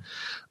do it.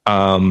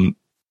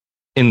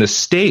 In the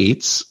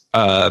States,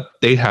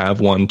 they have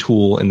one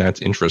tool, and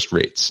that's interest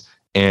rates.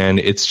 And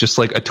it's just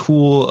a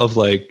tool of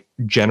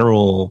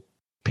general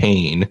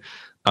pain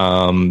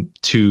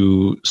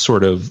to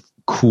sort of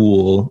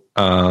cool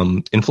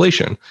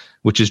inflation,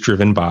 which is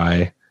driven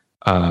by,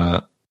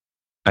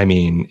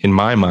 in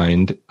my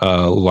mind,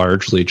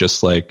 largely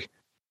just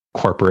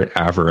corporate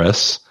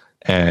avarice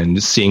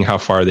and seeing how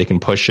far they can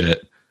push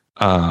it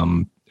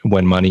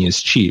when money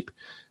is cheap.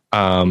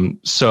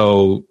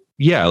 So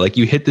yeah, like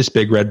you hit this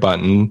big red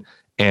button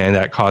and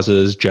that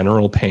causes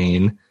general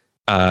pain.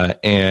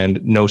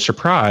 And no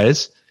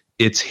surprise,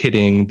 it's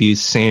hitting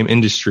these same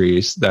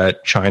industries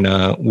that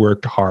China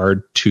worked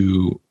hard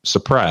to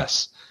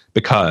suppress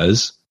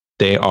because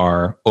they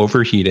are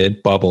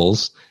overheated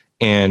bubbles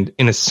and,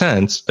 in a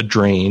sense, a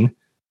drain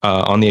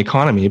on the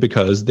economy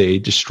because they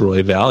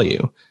destroy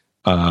value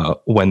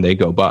when they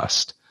go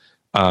bust.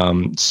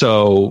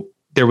 So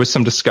there was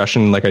some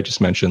discussion, like I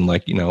just mentioned,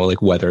 like, you know,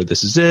 like whether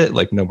this is it,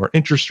 like no more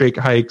interest rate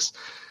hikes,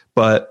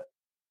 but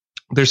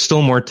there's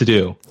still more to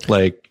do.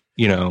 Like,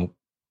 you know,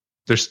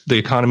 the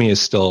economy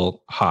is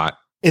still hot.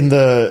 And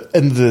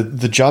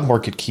the job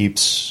market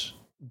keeps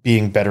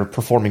being better,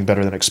 performing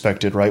better than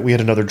expected, right? We had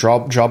another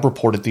job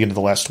report at the end of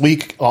the last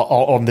week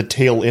on the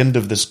tail end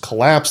of this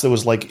collapse that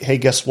was like, hey,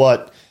 guess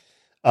what?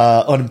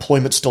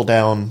 Unemployment's still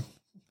down.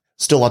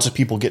 Still lots of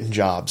people getting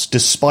jobs,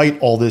 despite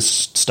all this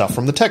stuff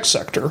from the tech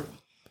sector.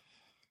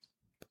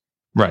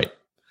 Right.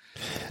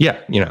 Yeah,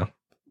 you know,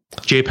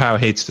 J-Pow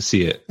hates to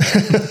see it.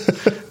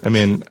 I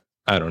mean,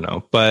 I don't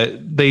know, but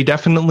they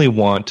definitely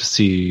want to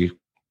see,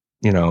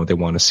 you know, they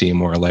want to see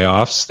more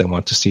layoffs. They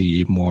want to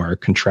see more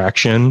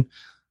contraction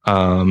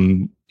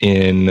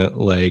in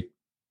like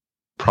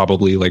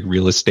probably like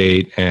real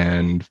estate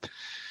and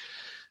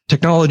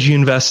technology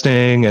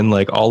investing and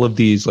like all of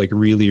these like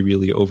really,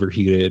 really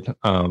overheated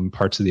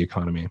parts of the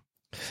economy.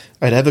 All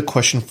right, I have a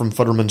question from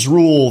Futterman's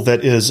Rule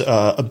that is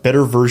a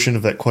better version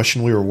of that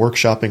question we were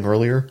workshopping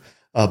earlier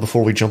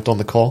before we jumped on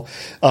the call.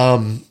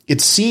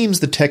 It seems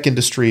the tech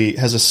industry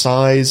has a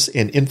size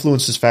and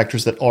influences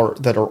factors that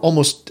are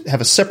almost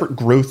have a separate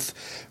growth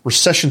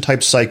recession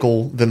type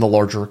cycle than the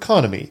larger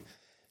economy.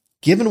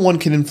 Given one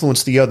can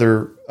influence the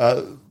other,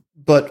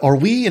 but are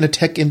we in a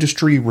tech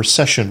industry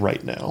recession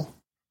right now?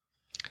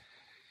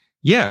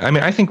 Yeah, I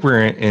mean, I think we're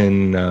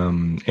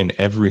in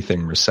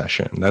everything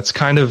recession. That's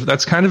kind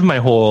of my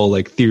whole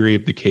like theory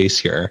of the case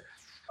here,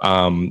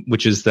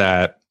 which is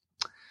that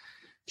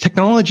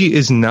technology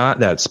is not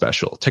that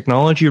special.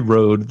 Technology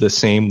rode the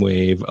same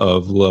wave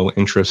of low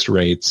interest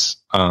rates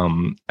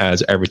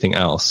as everything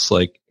else.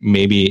 Like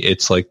maybe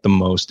it's like the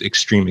most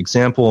extreme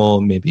example.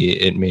 Maybe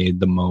it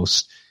made the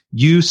most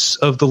use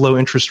of the low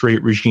interest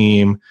rate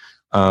regime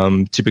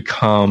to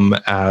become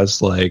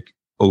as like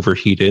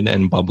overheated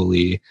and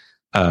bubbly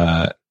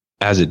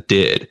as it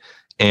did.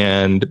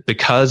 And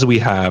because we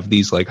have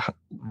these like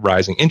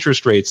rising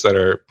interest rates that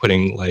are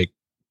putting like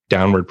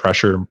downward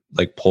pressure,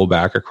 like pull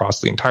back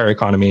across the entire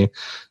economy,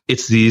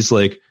 it's these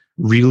like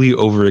really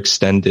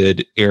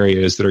overextended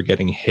areas that are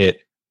getting hit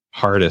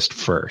hardest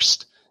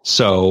first.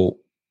 So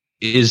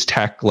is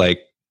tech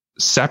like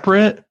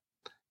separate?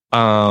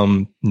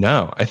 No,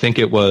 I think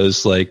it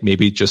was like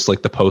maybe just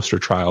like the poster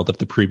child of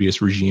the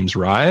previous regime's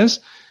rise.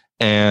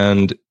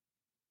 And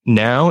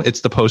now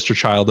it's the poster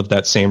child of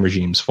that same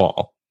regime's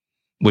fall,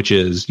 which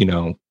is, you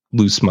know,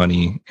 loose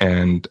money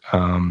and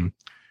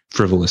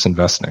frivolous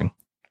investing.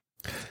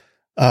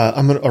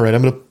 I'm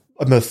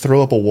gonna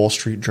throw up a Wall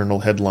Street Journal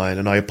headline,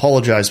 and I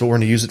apologize, but we're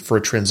going to use it for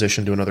a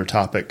transition to another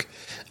topic.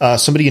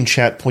 Somebody in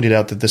chat pointed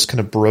out that this kind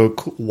of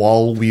broke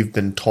while we've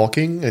been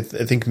talking. I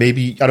think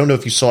maybe, I don't know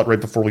if you saw it right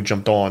before we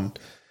jumped on,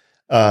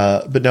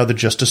 but now the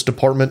Justice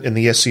Department and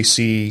the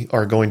SEC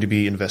are going to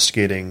be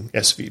investigating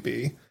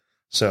SVB.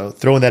 So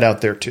throwing that out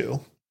there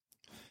too.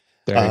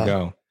 There you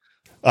go.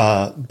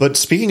 But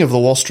speaking of the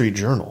Wall Street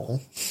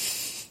Journal,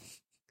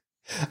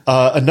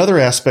 another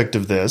aspect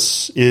of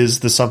this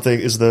is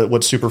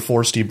what Super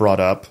Forsty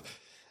brought up.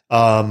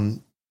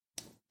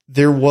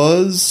 It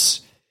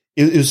was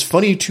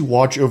funny to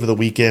watch over the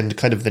weekend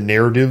kind of the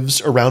narratives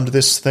around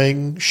this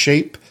thing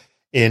shape,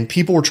 and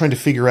people were trying to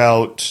figure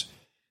out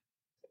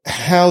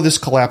how this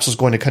collapse is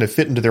going to kind of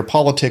fit into their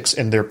politics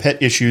and their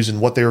pet issues and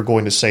what they were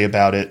going to say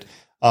about it.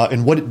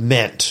 And what it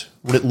meant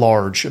writ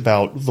large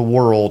about the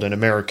world and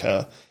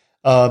America.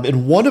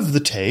 And one of the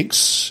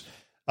takes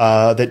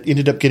that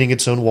ended up getting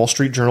its own Wall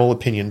Street Journal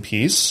opinion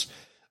piece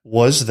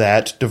was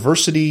that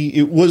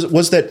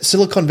was that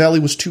Silicon Valley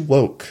was too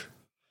woke.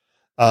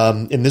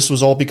 And this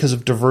was all because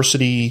of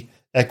diversity,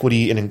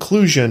 equity, and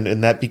inclusion,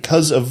 and that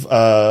because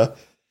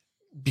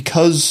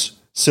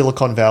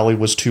Silicon Valley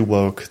was too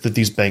woke, that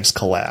these banks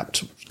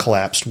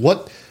collapsed.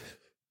 What?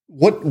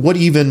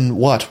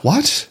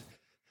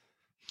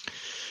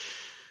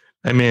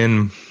 I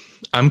mean,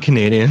 I'm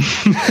Canadian,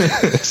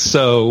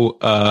 so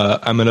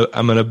I'm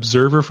an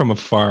observer from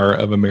afar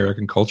of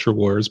American culture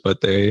wars,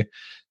 but they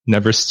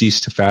never cease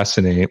to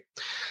fascinate.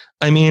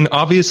 I mean,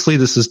 obviously,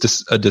 this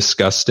is a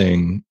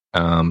disgusting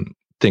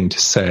thing to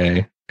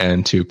say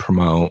and to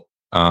promote.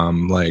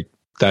 Like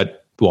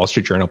that Wall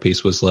Street Journal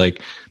piece was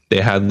like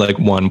they had like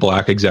one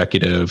black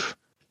executive,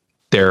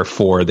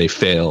 therefore they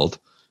failed.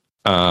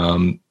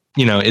 You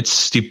know, it's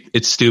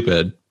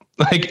stupid.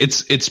 Like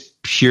it's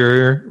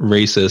pure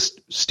racist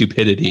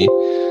stupidity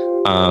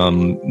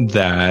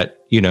that,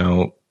 you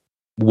know,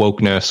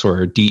 wokeness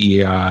or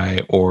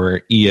DEI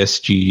or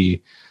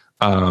ESG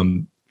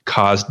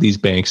caused these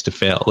banks to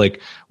fail.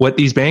 Like what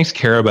these banks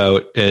care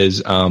about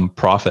is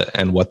profit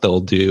and what they'll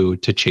do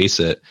to chase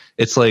it.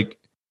 It's like,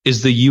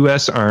 is the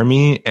U.S.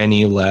 Army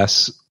any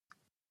less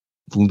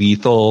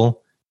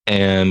lethal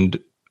and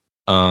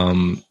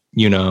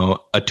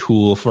a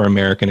tool for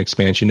American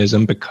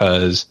expansionism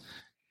because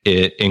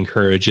it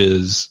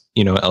encourages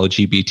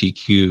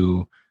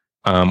LGBTQ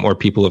or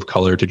people of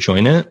color to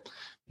join it?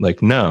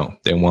 Like, no,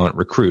 they want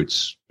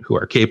recruits who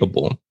are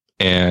capable,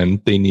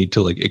 and they need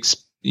to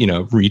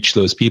reach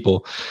those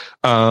people.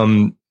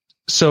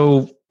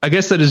 So I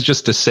guess that is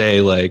just to say,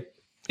 like,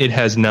 it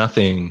has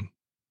nothing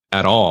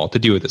at all to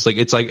do with this.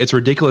 It's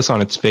ridiculous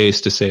on its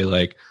face to say,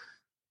 like,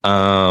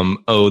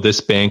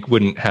 this bank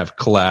wouldn't have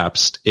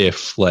collapsed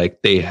if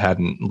like they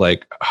hadn't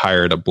like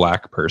hired a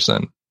black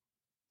person.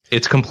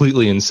 It's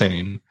completely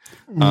insane.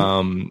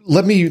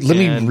 Let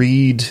me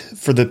read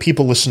for the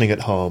people listening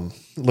at home.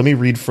 Let me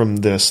read from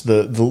this,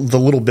 the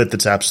little bit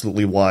that's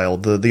absolutely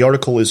wild. The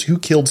article is Who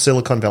Killed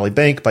Silicon Valley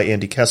Bank by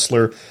Andy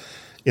Kessler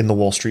in the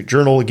Wall Street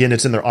Journal. Again,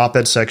 it's in their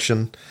op-ed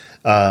section.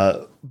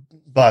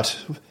 But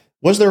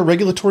was there a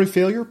regulatory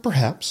failure?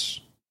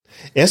 Perhaps.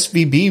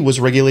 SVB was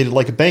regulated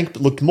like a bank,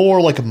 but looked more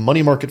like a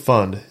money market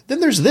fund. Then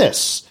there's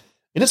this.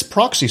 In its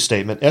proxy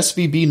statement,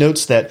 SVB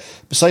notes that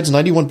besides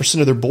 91%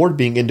 of their board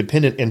being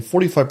independent and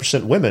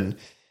 45% women,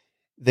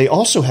 they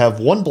also have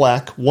 1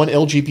 black, 1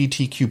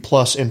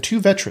 LGBTQ+, and 2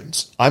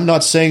 veterans. I'm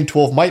not saying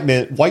 12 white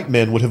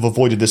men would have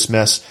avoided this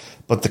mess,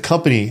 but the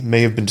company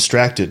may have been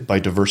distracted by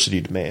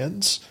diversity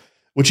demands.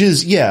 Which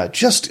is,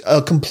 just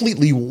a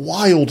completely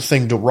wild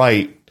thing to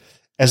write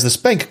as this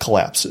bank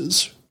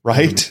collapses,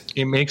 right?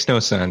 It makes no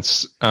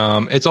sense.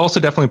 It's also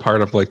definitely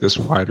part of like this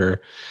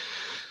wider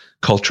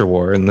culture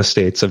war in the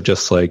States of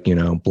just like,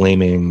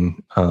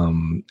 blaming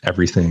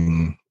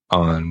everything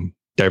on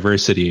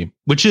diversity,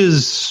 which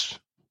is,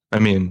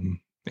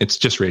 it's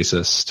just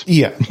racist.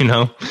 Yeah.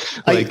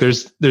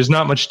 There's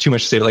not too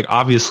much to say. Like,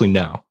 obviously,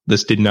 no,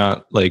 this did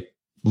not like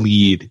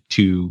lead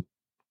to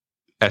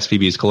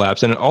SVB's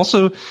collapse. And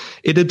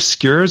it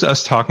obscures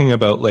us talking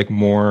about like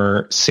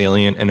more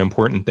salient and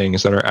important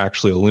things that are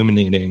actually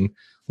illuminating,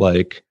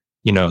 like,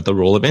 the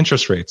role of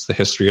interest rates, the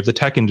history of the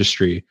tech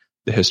industry,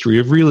 the history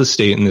of real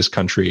estate in this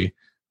country,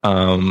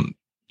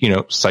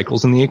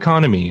 cycles in the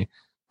economy,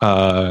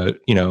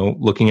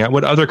 looking at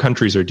what other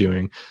countries are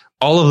doing.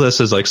 All of this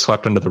is like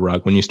swept under the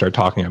rug when you start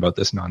talking about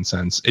this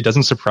nonsense. It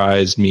doesn't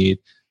surprise me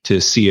to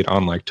see it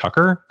on like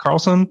Tucker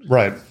Carlson.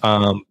 Right.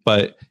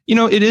 But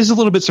it is a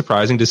little bit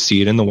surprising to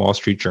see it in the Wall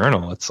Street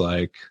Journal. It's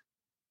like,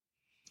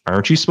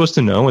 aren't you supposed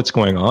to know what's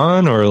going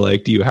on? Or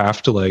like, do you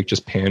have to like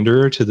just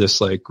pander to this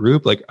like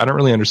group? Like, I don't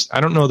really understand. I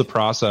don't know the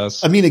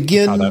process.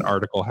 Again, how that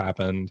article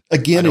happened.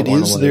 Again, it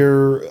is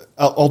their,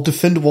 I'll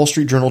defend Wall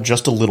Street Journal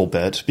just a little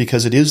bit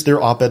because it is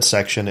their op-ed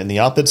section, and the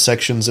op-ed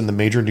sections in the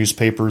major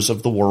newspapers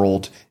of the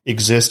world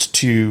exist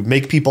to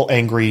make people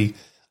angry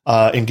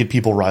and get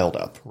people riled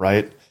up,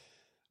 right?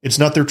 It's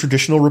not their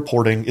traditional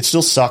reporting. It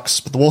still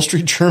sucks, but the Wall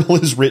Street Journal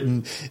has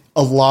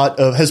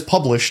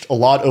published a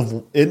lot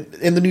of,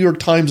 and the New York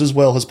Times as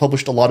well, has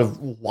published a lot of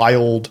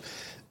wild,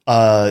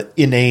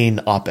 inane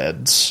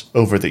op-eds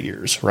over the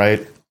years,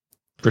 right?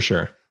 For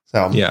sure.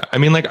 So, yeah. I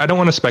don't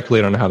want to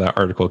speculate on how that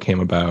article came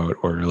about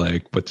or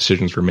like what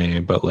decisions were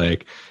made, but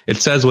like it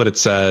says what it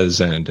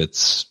says and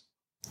it's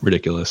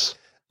ridiculous.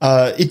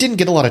 It didn't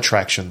get a lot of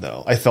traction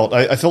though. I felt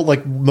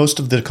like most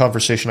of the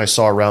conversation I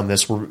saw around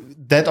this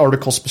that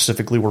article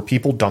specifically were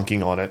people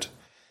dunking on it.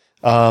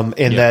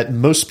 That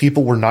most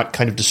people were not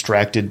kind of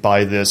distracted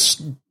by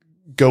this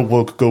go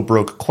woke, go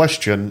broke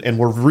question. And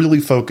were really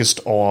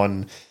focused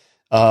on,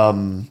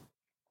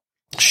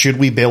 should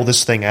we bail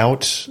this thing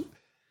out?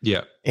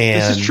 Yeah.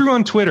 And this is true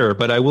on Twitter,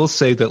 but I will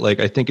say that like,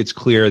 I think it's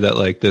clear that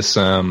like this,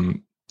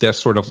 that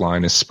sort of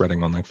line is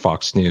spreading on like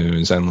Fox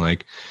News and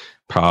like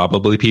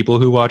probably people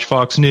who watch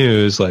Fox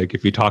News. Like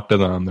if you talk to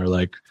them, they're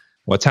like,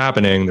 what's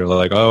happening? They're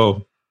like,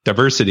 oh,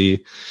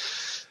 diversity.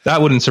 That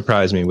wouldn't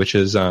surprise me, which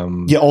is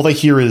all they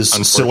hear is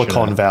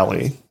Silicon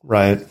Valley,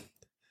 right?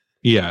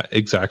 Yeah,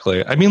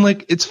 exactly.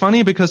 Like it's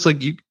funny because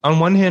like on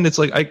one hand, it's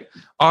like I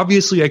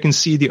can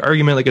see the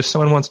argument, like if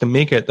someone wants to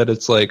make it that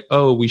it's like,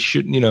 oh, we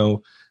shouldn't,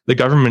 the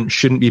government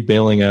shouldn't be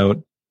bailing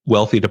out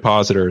wealthy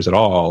depositors at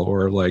all,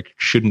 or like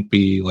shouldn't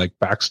be like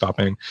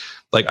backstopping.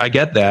 Like I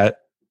get that.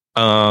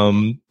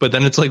 But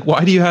then it's like,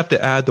 why do you have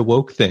to add the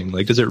woke thing?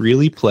 Like, does it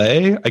really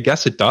play? I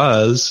guess it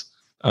does.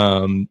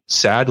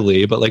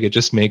 Sadly, but like it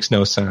just makes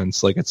no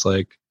sense. Like it's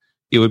like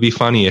it would be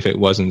funny if it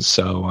wasn't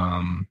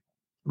so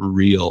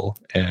real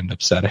and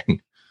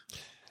upsetting.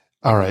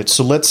 All right,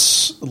 so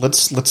let's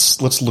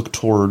look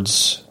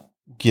towards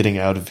getting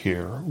out of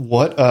here.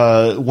 What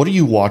are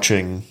you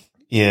watching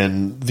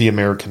in the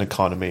American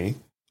economy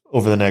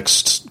over the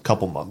next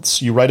couple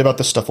months? You write about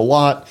this stuff a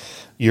lot.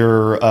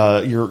 You're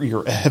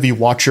a heavy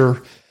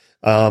watcher.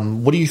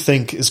 What do you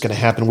think is going to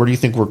happen? Where do you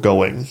think we're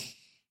going?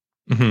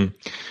 Mm-hmm.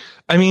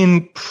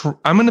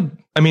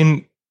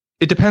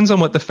 It depends on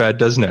what the Fed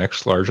does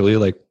next, largely.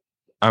 Like,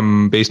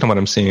 Based on what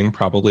I'm seeing,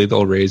 probably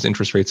they'll raise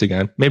interest rates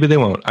again. Maybe they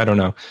won't. I don't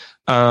know.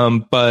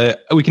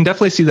 But we can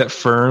definitely see that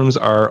firms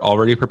are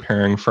already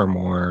preparing for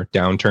more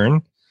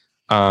downturn.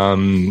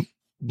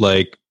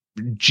 Like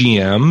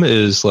GM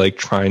is like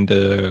trying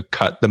to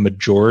cut the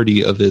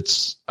majority of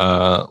its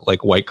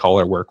like white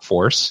collar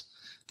workforce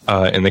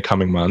in the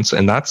coming months,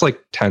 and that's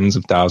like tens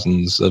of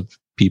thousands of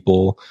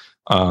people.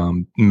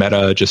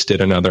 Meta just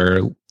did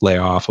another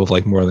layoff of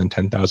like more than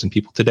 10,000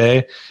 people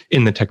today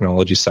in the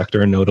technology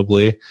sector,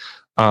 notably.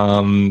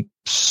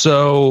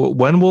 So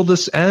when will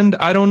this end?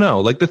 I don't know.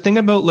 Like the thing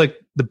about like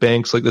the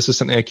banks, like this is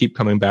something I keep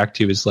coming back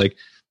to, is like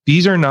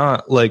these are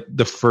not like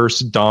the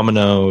first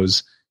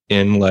dominoes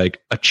in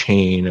like a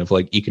chain of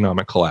like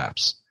economic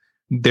collapse.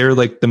 They're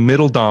like the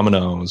middle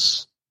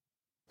dominoes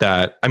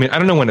that, I mean, I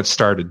don't know when it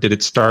started. Did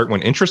it start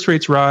when interest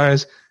rates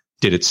rise?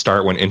 Did it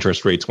start when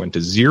interest rates went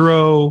to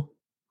zero?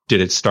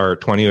 Did it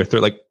start 20 or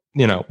 30? Like,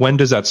 you know, when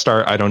does that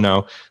start? I don't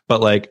know.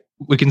 But like,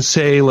 we can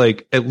say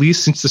like, at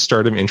least since the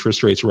start of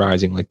interest rates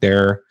rising, like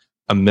they're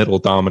a middle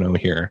domino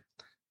here.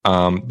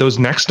 Those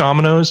next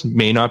dominoes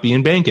may not be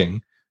in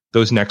banking.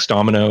 Those next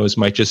dominoes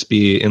might just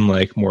be in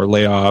like more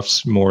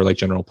layoffs, more like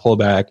general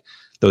pullback.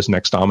 Those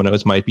next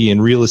dominoes might be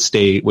in real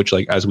estate, which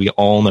like, as we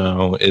all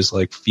know, is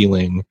like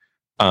feeling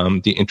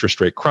the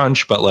interest rate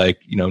crunch, but like,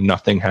 you know,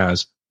 nothing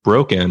has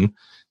broken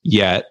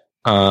yet.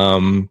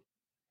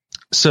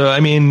 So, I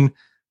mean,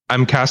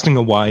 I'm casting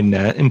a wide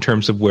net in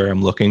terms of where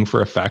I'm looking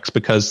for effects,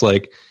 because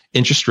like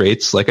interest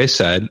rates, like I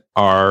said,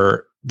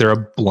 they're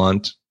a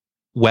blunt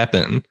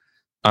weapon,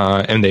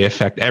 and they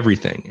affect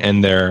everything.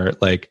 And they're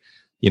like,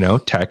 you know,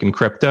 tech and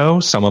crypto,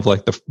 some of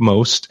like the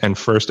most and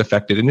first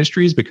affected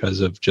industries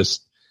because of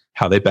just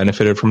how they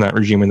benefited from that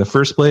regime in the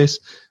first place.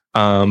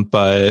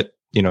 But,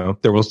 you know,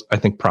 I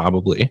think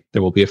probably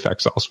there will be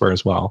effects elsewhere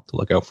as well to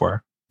look out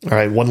for. All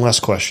right. One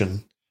last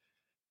question.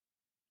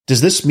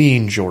 Does this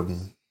mean,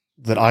 Jordan,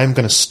 that I'm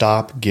going to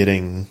stop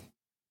getting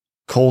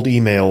cold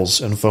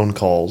emails and phone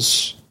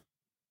calls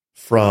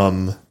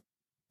from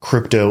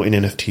crypto and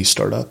NFT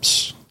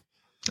startups?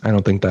 I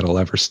don't think that'll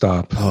ever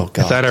stop. Oh,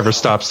 God. If that ever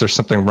stops, there's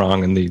something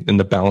wrong in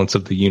the balance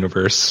of the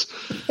universe.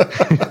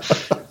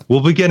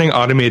 We'll be getting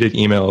automated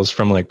emails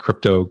from like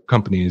crypto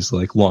companies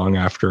like long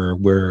after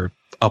we're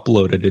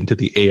uploaded into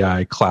the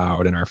AI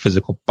cloud and our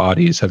physical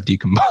bodies have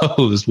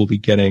decomposed. We'll be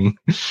getting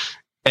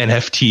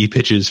NFT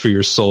pitches for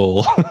your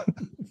soul.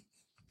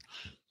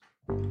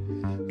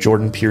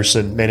 Jordan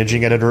Pearson,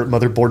 managing editor at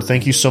Motherboard,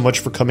 thank you so much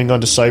for coming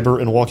on to Cyber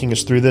and walking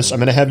us through this. I'm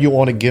going to have you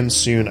on again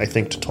soon, I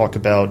think, to talk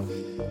about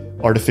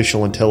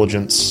artificial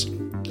intelligence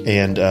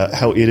and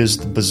how it is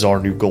the bizarre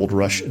new gold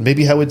rush, and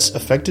maybe how it's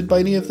affected by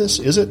any of this.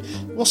 Is it?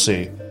 We'll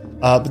see.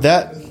 But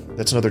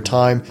that's another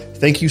time.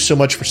 Thank you so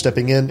much for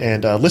stepping in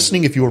and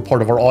listening. If you were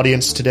part of our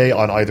audience today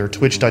on either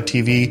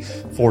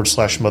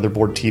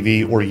twitch.tv/motherboard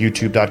TV or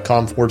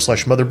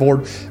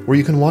youtube.com/motherboard, where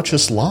you can watch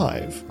us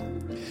live.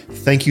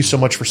 Thank you so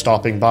much for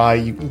stopping by.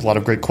 A lot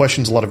of great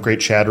questions, a lot of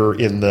great chatter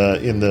in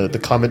the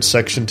comments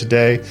section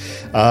today.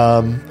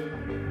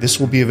 This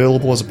will be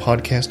available as a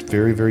podcast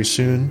very, very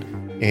soon.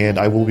 And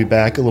I will be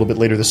back a little bit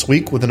later this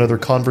week with another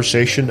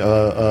conversation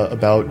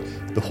about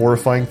the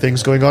horrifying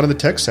things going on in the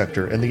tech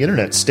sector and the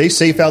internet. Stay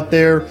safe out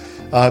there.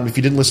 If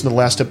you didn't listen to the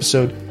last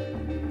episode,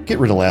 get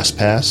rid of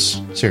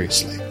LastPass.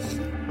 Seriously.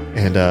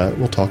 And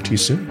we'll talk to you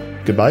soon.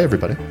 Goodbye,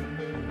 everybody.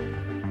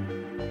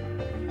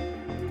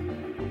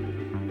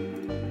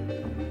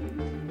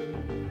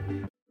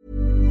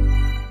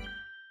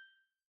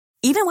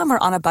 Even when we're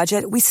on a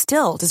budget, we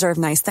still deserve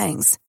nice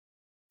things.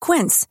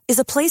 Quince is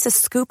a place to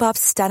scoop up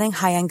stunning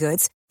high-end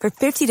goods for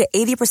 50 to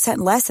 80%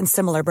 less than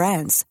similar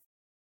brands.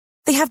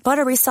 They have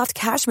buttery soft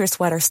cashmere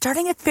sweaters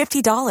starting at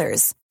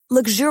 $50,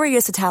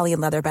 luxurious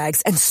Italian leather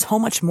bags, and so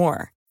much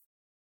more.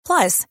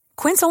 Plus,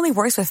 Quince only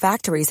works with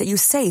factories that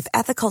use safe,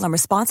 ethical, and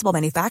responsible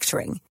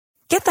manufacturing.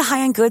 Get the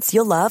high-end goods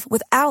you'll love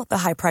without the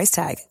high price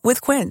tag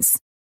with Quince.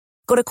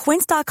 Go to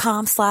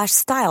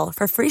quince.com/style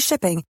for free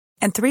shipping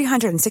and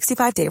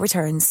 365-day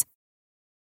returns.